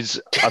that, because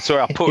I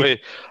put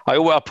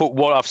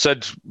what I've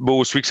said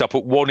most weeks. I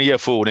put one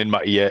earphone in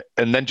my ear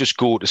and then just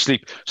go to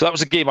sleep. So that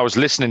was a game I was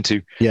listening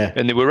to. Yeah.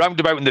 And they were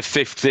roundabout in the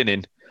 5th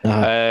inning.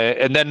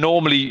 And then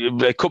normally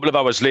a couple of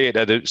hours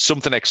later,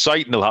 something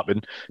exciting will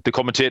happen. The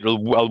commentator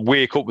will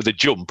wake up with a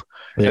jump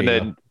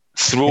then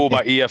throw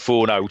my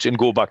earphone out and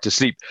go back to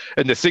sleep.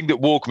 And the thing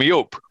that woke me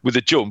up with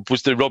the jump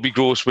was the Robbie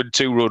Grossman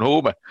 2-run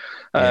homer.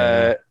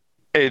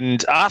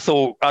 And I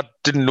thought, I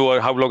didn't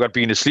know how long I'd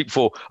been asleep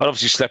for. I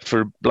obviously slept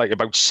for like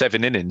about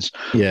 7 innings.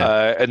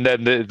 And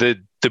then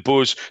the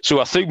buzz.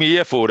 So I threw my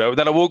earphone out. And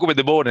then I woke up in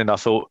the morning and I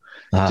thought,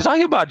 did I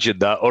imagine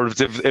that? Or if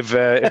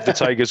the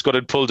Tigers got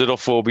and pulled it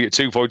off for me at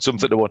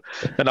 2-something to 1.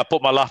 And I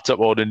put my laptop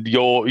on and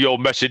your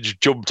message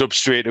jumped up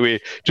straight away.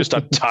 Just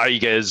had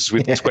Tigers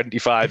with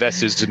 25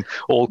 S's and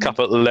all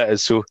capital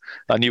letters. So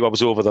I knew I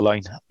was over the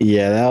line.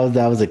 Yeah,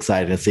 that was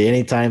exciting to see.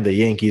 Anytime the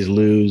Yankees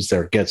lose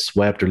or get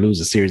swept or lose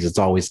a series, it's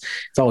always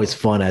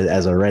fun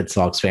as a Red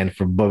Sox fan.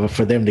 But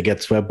for them to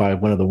get swept by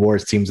one of the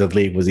worst teams of the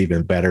league was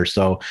even better.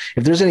 So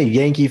if there's any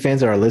Yankee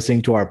fans that are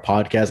listening to our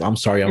podcast, I'm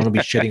sorry, I'm going to be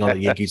shitting on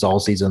the Yankees all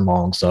season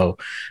long. So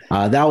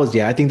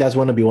I think that's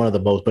going to be one of the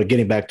most. But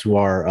getting back to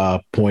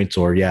our points,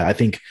 I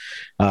think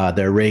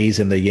the Rays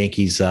and the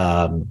Yankees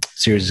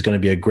series is going to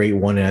be a great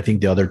one. And I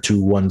think the other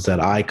two ones that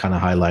I kind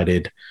of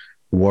highlighted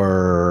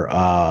were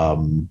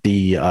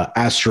the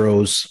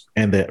Astros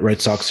and the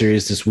Red Sox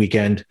series this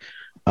weekend.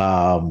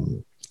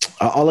 I'll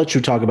let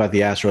you talk about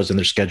the Astros and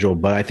their schedule,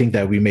 but I think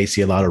that we may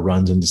see a lot of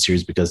runs in the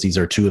series because these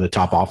are two of the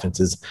top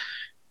offenses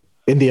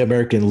in the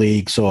American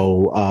League.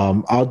 So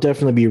I'll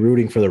definitely be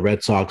rooting for the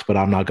Red Sox, but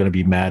I'm not going to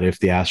be mad if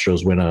the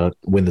Astros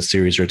win the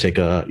series or take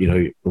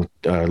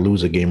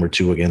lose a game or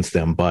two against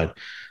them. But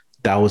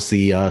that was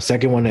the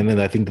second one, and then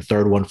I think the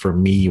third one for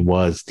me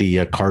was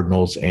the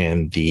Cardinals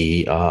and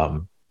the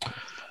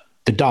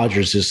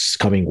Dodgers this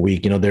coming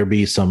week. There'll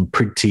be some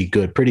pretty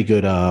good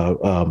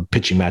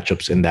pitching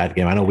matchups in that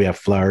game. I know we have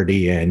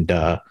Flaherty and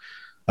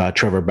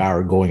Trevor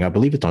Bauer going. I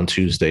believe it's on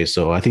Tuesday.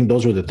 So I think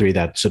those were the three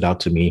that stood out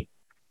to me.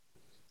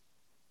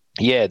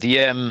 Yeah,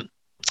 the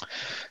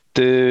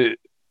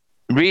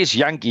Rays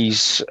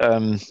Yankees.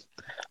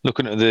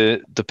 Looking at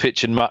the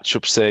pitching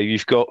matchups there,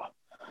 you've got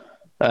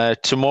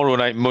tomorrow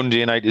night,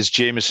 Monday night is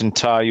Jameson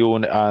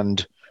Taillon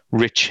and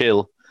Rich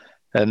Hill,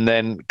 and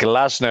then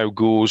Glasnow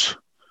goes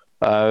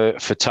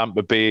for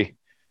Tampa Bay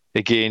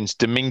against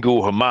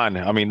Domingo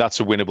Germán. I mean, that's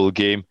a winnable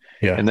game.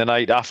 Yeah. And the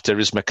night after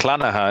is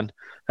McClanahan,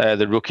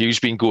 the rookie who's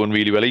been going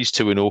really well. He's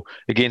 2-0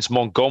 against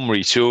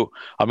Montgomery. So,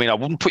 I mean, I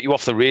wouldn't put you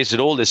off the Rays at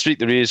all this week.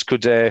 The Rays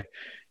could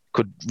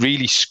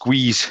really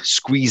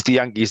squeeze the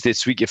Yankees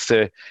this week if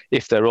they're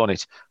on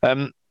it.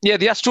 The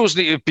Astros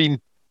need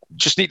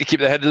to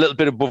keep their head a little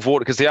bit above water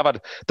because they have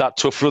had that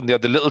tough run. They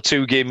had the little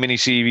 2-game mini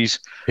series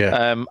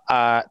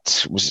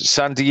at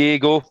San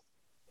Diego.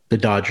 The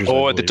Dodgers.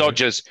 The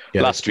Dodgers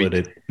last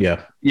week.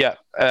 Yeah.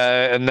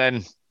 And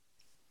then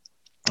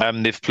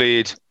they've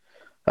played.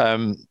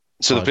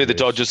 So they've played the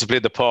Dodgers, they've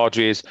played the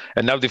Padres,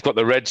 and now they've got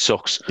the Red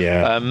Sox.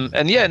 Yeah.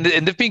 And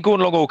they've been going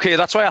along okay.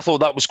 That's why I thought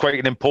that was quite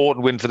an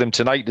important win for them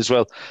tonight as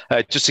well,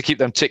 just to keep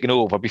them ticking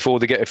over before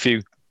they get a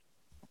few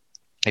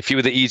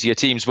of the easier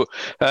teams. But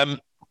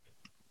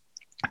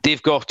they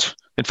draw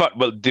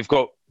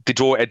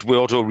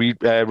Eduardo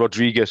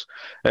Rodriguez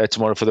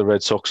tomorrow for the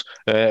Red Sox.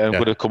 I'm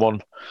going to come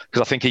on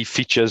because I think he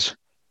features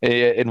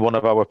in one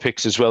of our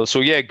picks as well.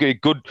 So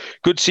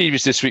good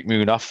series this week,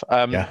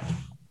 Munaf.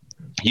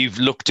 You've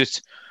looked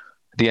at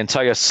the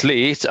entire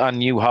slate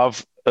and you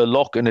have a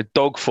lock and a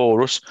dog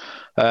for us.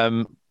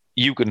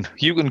 You can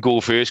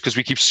go first because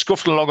we keep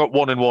scuffling along at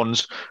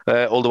 1-1s,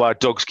 although our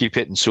dogs keep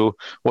hitting. So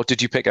what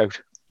did you pick out?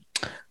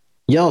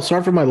 Yeah, I'll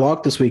start for my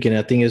lock this weekend.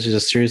 I think it's just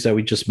a series that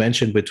we just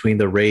mentioned between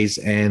the Rays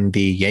and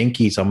the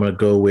Yankees. I'm going to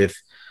go with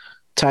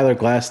Tyler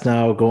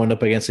Glasnow going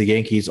up against the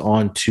Yankees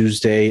on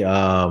Tuesday.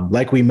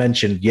 Like we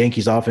mentioned,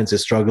 Yankees offense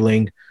is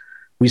struggling.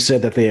 We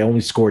said that they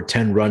only scored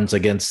 10 runs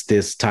against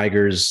this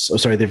Tigers.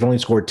 They've only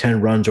scored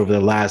 10 runs over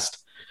the last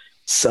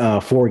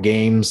 4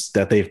 games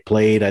that they've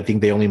played. I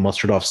think they only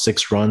mustered off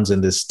 6 runs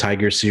in this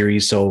Tiger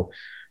series. So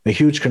a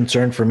huge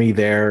concern for me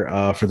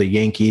there for the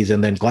Yankees.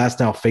 And then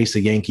Glasnow faced the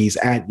Yankees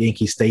at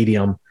Yankee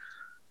Stadium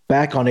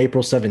back on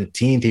April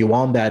 17th. He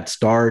won that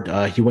start.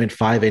 He went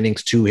 5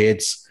 innings, 2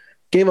 hits,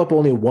 gave up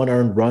only 1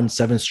 earned run,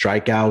 7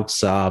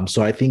 strikeouts.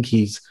 So I think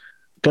he's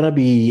going to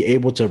be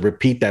able to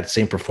repeat that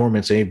same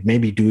performance and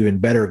maybe do even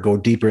better, go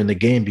deeper in the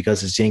game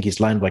because his Yankees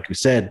line, like we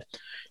said,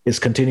 is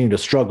continuing to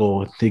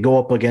struggle. They go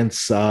up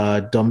against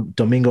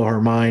Domingo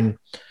Germán.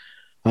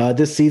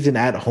 This season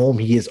at home,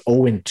 he is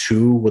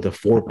 0-2 with a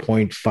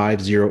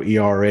 4.50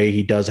 ERA.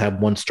 He does have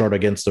 1 start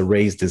against the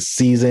Rays this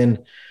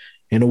season.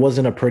 and it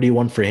wasn't a pretty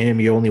one for him.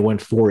 He only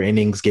went 4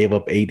 innings, gave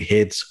up 8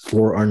 hits,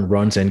 4 earned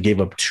runs, and gave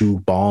up 2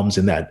 bombs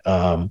in that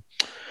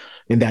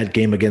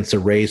game against the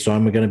Rays. So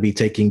I'm going to be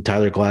taking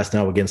Tyler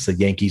Glasnow against the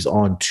Yankees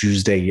on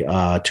Tuesday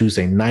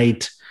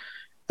night.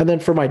 And then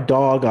for my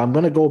dog, I'm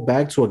going to go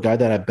back to a guy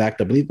that I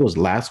backed, I believe it was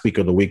last week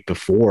or the week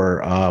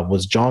before,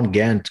 was John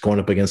Gant going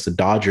up against the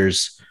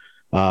Dodgers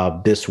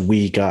this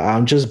week.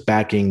 I'm just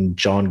backing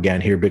John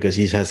Gant here because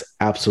he has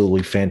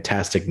absolutely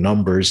fantastic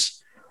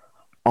numbers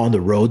on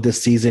the road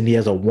this season. He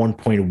has a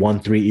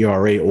 1.13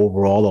 ERA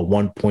overall, a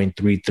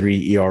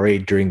 1.33 ERA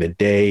during the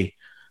day.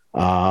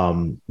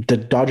 The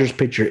Dodgers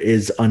pitcher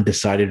is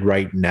undecided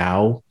right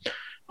now.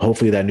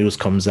 Hopefully that news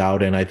comes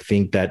out, and I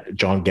think that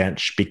John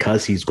Gant,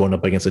 because he's going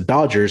up against the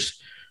Dodgers,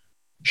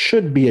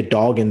 should be a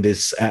dog in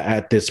this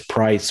at this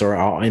price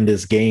or in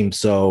this game.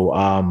 So,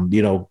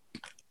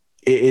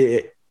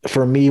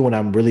 for me, when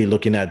I'm really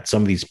looking at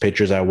some of these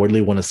pitchers, I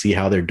really want to see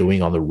how they're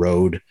doing on the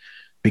road,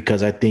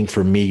 because I think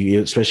for me,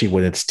 especially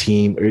when it's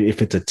team, or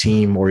if it's a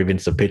team or even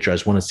it's a pitcher, I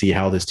just want to see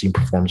how this team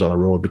performs on the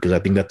road, because I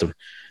think that's a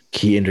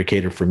key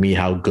indicator for me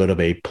how good of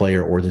a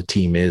player or the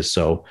team is.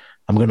 So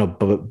I'm going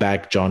to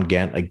back John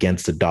Gant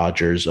against the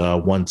Dodgers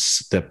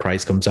once the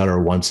price comes out,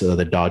 or once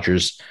the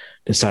Dodgers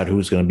decide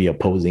who's going to be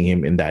opposing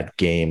him in that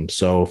game.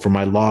 So for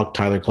my lock,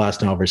 Tyler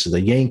Glasnow versus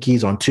the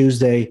Yankees on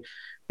Tuesday.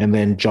 And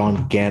then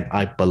John Gant,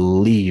 I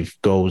believe,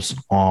 goes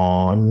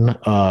on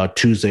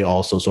Tuesday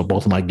also. So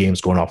both of my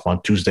games going off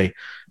on Tuesday.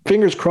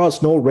 Fingers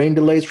crossed, no rain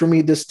delays for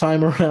me this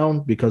time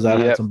around, because I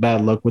had some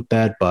bad luck with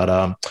that.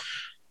 But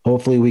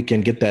hopefully we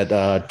can get that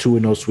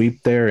 2-0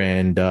 sweep there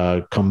and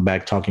come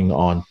back talking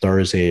on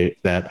Thursday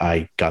that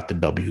I got the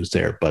W's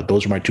there. But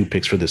those are my 2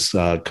 picks for this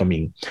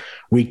coming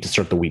week to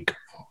start the week.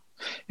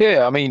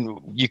 Yeah, I mean,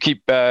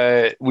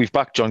 we've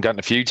backed John Gant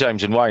a few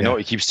times, and why not?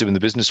 He keeps doing the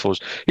business for us.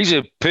 He's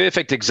a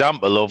perfect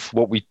example of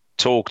what we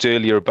talked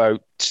earlier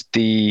about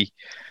the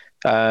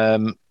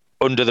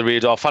under the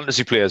radar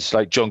fantasy players.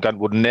 Like John Gant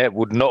would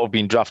not have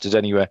been drafted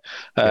anywhere.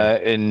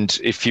 And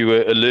if you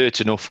were alert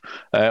enough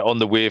on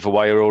the waiver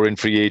wire or in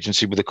free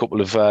agency with a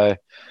couple of,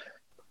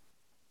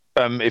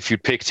 if you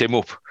picked him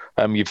up,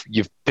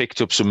 you've picked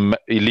up some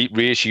elite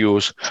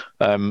ratios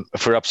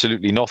for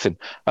absolutely nothing.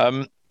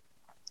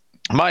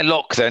 My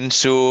lock then,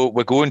 so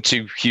we're going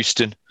to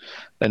Houston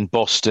and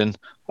Boston.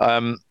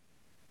 I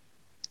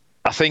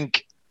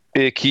think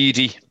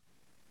Urquidy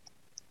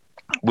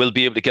will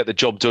be able to get the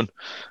job done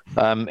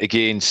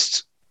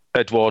against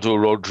Eduardo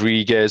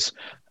Rodriguez.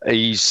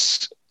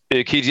 He's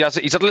had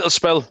a little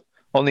spell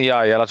on the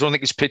IL. I don't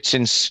think he's pitched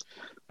since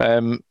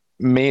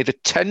May the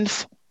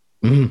 10th.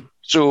 Mm.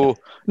 So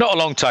not a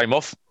long time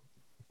off,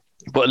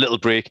 but a little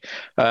break.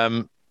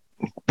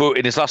 But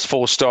in his last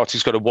 4 starts,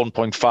 he's got a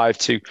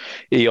 1.52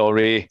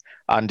 ERA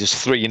and is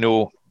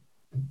 3-0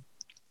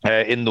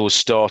 in those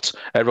starts.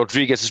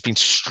 Rodriguez has been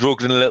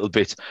struggling a little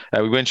bit.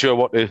 We weren't sure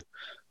what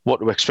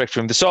to expect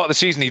from him. The start of the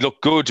season, he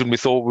looked good, and we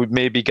thought we'd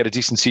maybe get a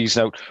decent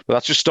season out, but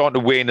that's just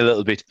starting to wane a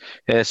little bit.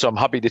 So I'm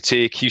happy to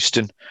take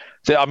Houston.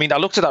 I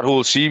looked at that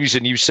whole series,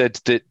 and you said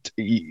that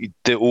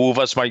the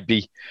overs might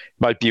be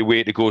a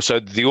way to go. So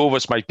the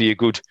overs might be a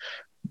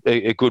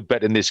good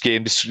bet in this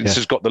game. This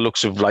has got the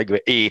looks of like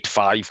the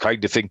 8-5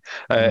 kind of thing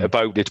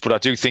about it, but I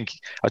do think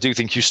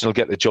Houston will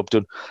get the job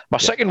done. My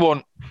second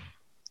one,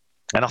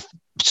 and I'm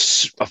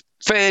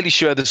fairly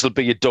sure this will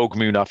be a dog,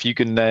 Munaf. You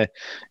can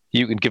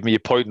give me a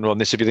pointer on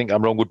this if you think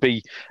I'm wrong. Would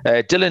be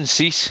Dylan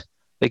Cease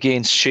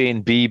against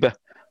Shane Bieber,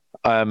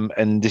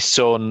 and this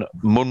on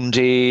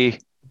Monday.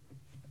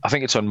 I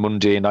think it's on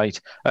Monday night.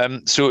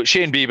 So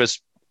Shane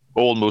Bieber's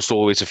almost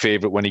always a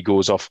favourite when he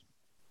goes off.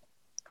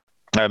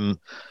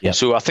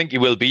 So I think he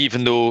will be,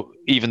 even though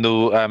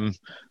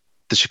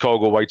the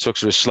Chicago White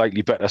Sox are a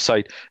slightly better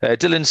side.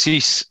 Dylan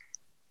Cease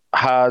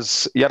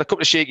he had a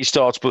couple of shaky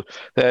starts, but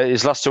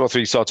his last 2 or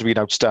 3 starts have been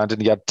outstanding.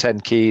 He had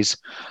 10 Ks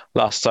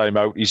last time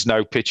out. He's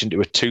now pitching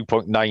to a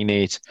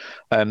 2.98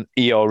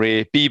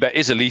 ERA. Bieber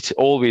is elite,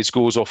 always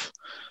goes off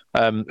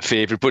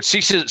favourite, but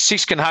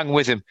Cease can hang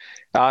with him.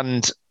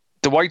 And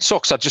the White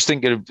Sox, I just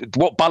think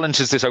what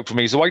balances this out for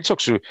me is the White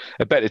Sox are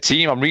a better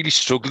team. I'm really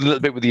struggling a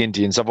little bit with the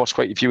Indians. I've watched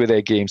quite a few of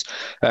their games.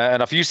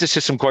 And I've used this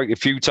system quite a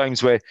few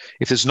times where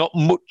if there's not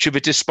much of a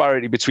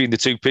disparity between the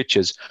 2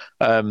 pitchers,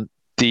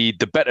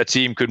 the better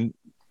team can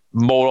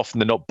more often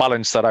than not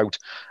balance that out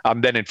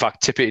and then, in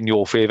fact, tip it in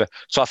your favour.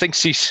 So I think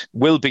Cease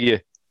will be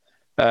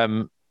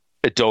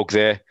a dog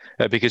there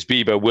because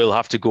Bieber will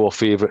have to go off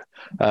favourite.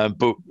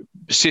 But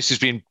Cease has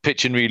been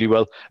pitching really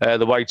well.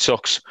 The White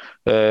Sox,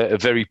 a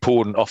very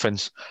potent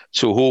offence.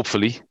 So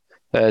hopefully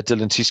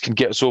Dylan Cease can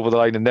get us over the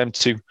line in them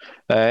 2.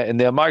 And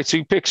they're my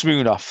 2 picks,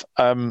 Munaf.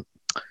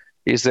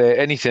 Is there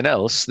anything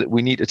else that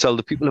we need to tell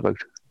the people about?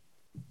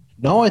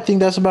 No, I think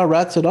that's about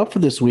wraps it up for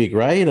this week,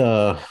 right?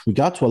 We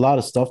got to a lot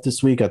of stuff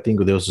this week. I think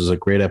this was a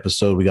great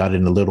episode. We got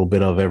in a little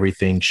bit of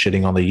everything,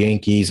 shitting on the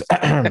Yankees.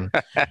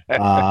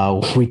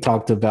 We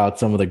talked about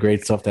some of the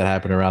great stuff that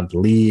happened around the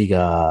league,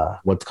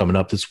 what's coming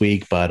up this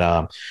week.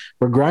 But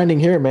we're grinding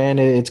here, man.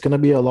 It's going to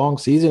be a long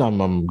season.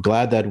 I'm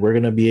glad that we're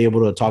going to be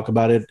able to talk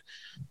about it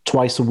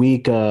twice a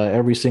week,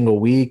 every single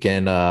week.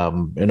 And, I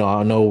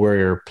know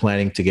we're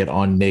planning to get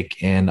on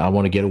Nick, and I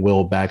want to get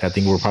Will back. I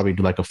think we'll probably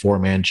do like a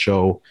 4-man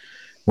show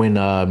when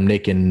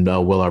Nick and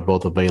Will are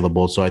both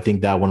available. So I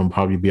think that one will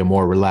probably be a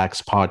more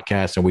relaxed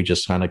podcast, and we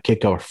just kind of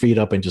kick our feet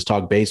up and just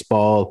talk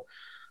baseball.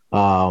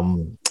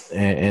 And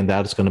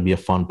that's going to be a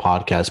fun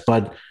podcast.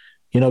 But,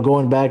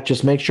 going back,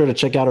 just make sure to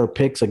check out our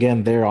picks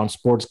again there on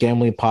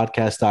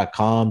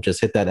sportsgamblingpodcast.com.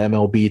 Just hit that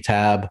MLB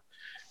tab.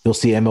 You'll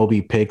see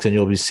MLB picks, and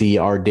you'll see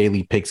our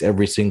daily picks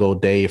every single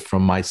day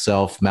from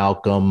myself,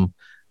 Malcolm,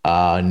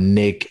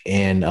 Nick,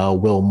 and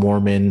Will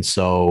Mormon.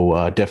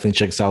 So definitely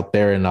check us out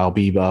there. And I'll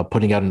be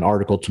putting out an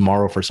article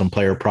tomorrow for some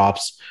player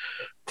props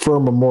for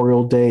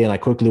Memorial Day. And I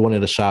quickly wanted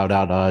to shout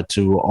out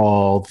to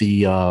all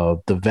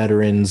the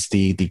veterans,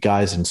 the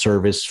guys in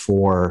service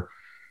for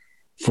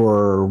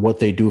what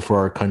they do for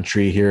our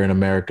country here in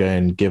America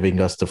and giving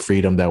us the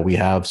freedom that we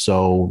have.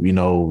 So,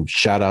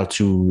 shout out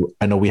to,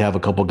 I know we have a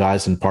couple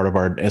guys in part of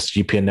our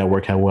SGPN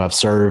network who have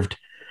served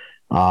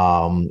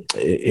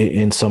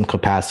in some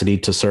capacity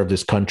to serve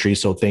this country.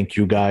 So thank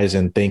you guys.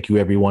 And thank you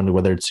everyone,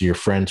 whether it's your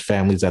friends,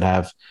 families that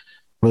have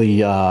really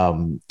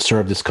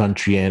served this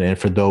country, and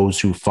for those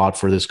who fought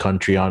for this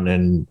country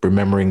and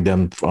remembering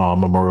them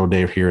on Memorial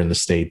Day here in the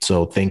States.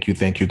 So thank you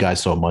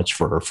guys so much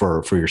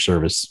for your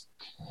service.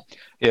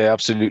 Yeah,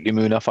 absolutely,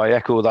 Munaf. I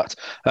echo that.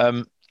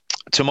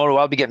 Tomorrow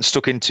I'll be getting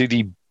stuck into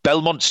the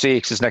Belmont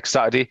Stakes is next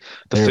Saturday,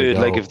 the third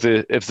leg of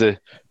the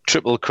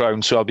Triple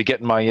Crown. So I'll be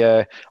getting my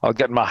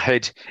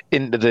head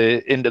into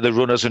the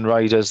runners and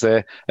riders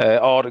there.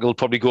 Article will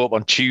probably go up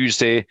on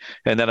Tuesday,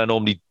 and then I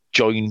normally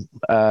join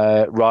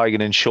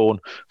Ryan and Sean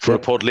for a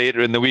pod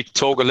later in the week,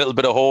 talk a little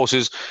bit of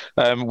horses.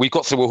 We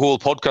got through a whole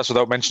podcast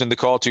without mentioning the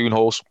cartoon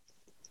horse.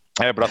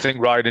 But I think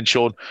Ryan and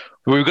Sean,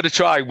 we're going to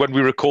try, when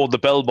we record the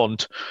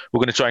Belmont, we're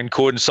going to try and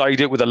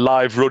coincide it with a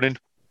live running.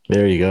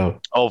 There you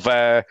go.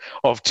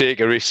 Of Take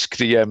a Risk,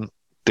 the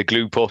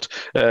glue pot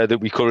that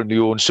we currently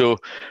own. So,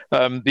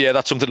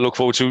 that's something to look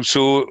forward to.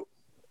 So,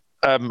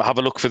 have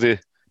a look for the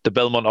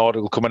Belmont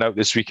article coming out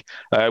this week.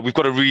 We've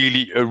got a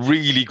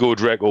really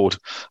good record.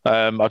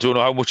 I don't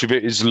know how much of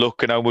it is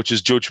luck and how much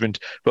is judgment,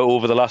 but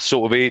over the last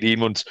sort of 18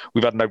 months,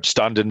 we've had an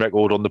outstanding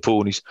record on the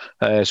ponies.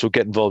 So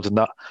get involved in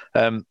that.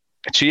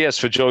 Cheers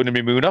for joining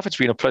me, Munaf. It's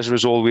been a pleasure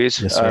as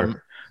always. Yes, sir.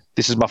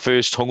 This is my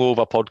first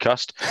hungover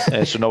podcast,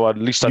 so now at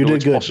least I know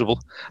it's possible.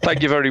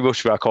 Thank you very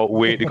much. I can't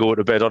wait to go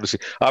to bed,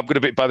 honestly. I'm going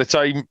to be, by the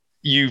time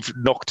you've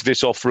knocked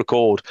this off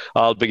record,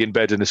 I'll be in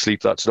bed and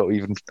asleep. That's not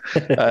even,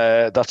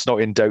 that's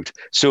not in doubt.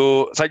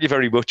 So thank you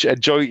very much.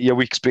 Enjoy your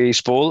week's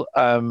baseball.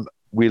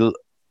 We'll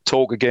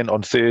talk again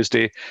on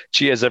Thursday.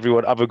 Cheers,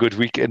 everyone. Have a good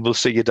week, and we'll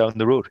see you down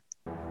the road.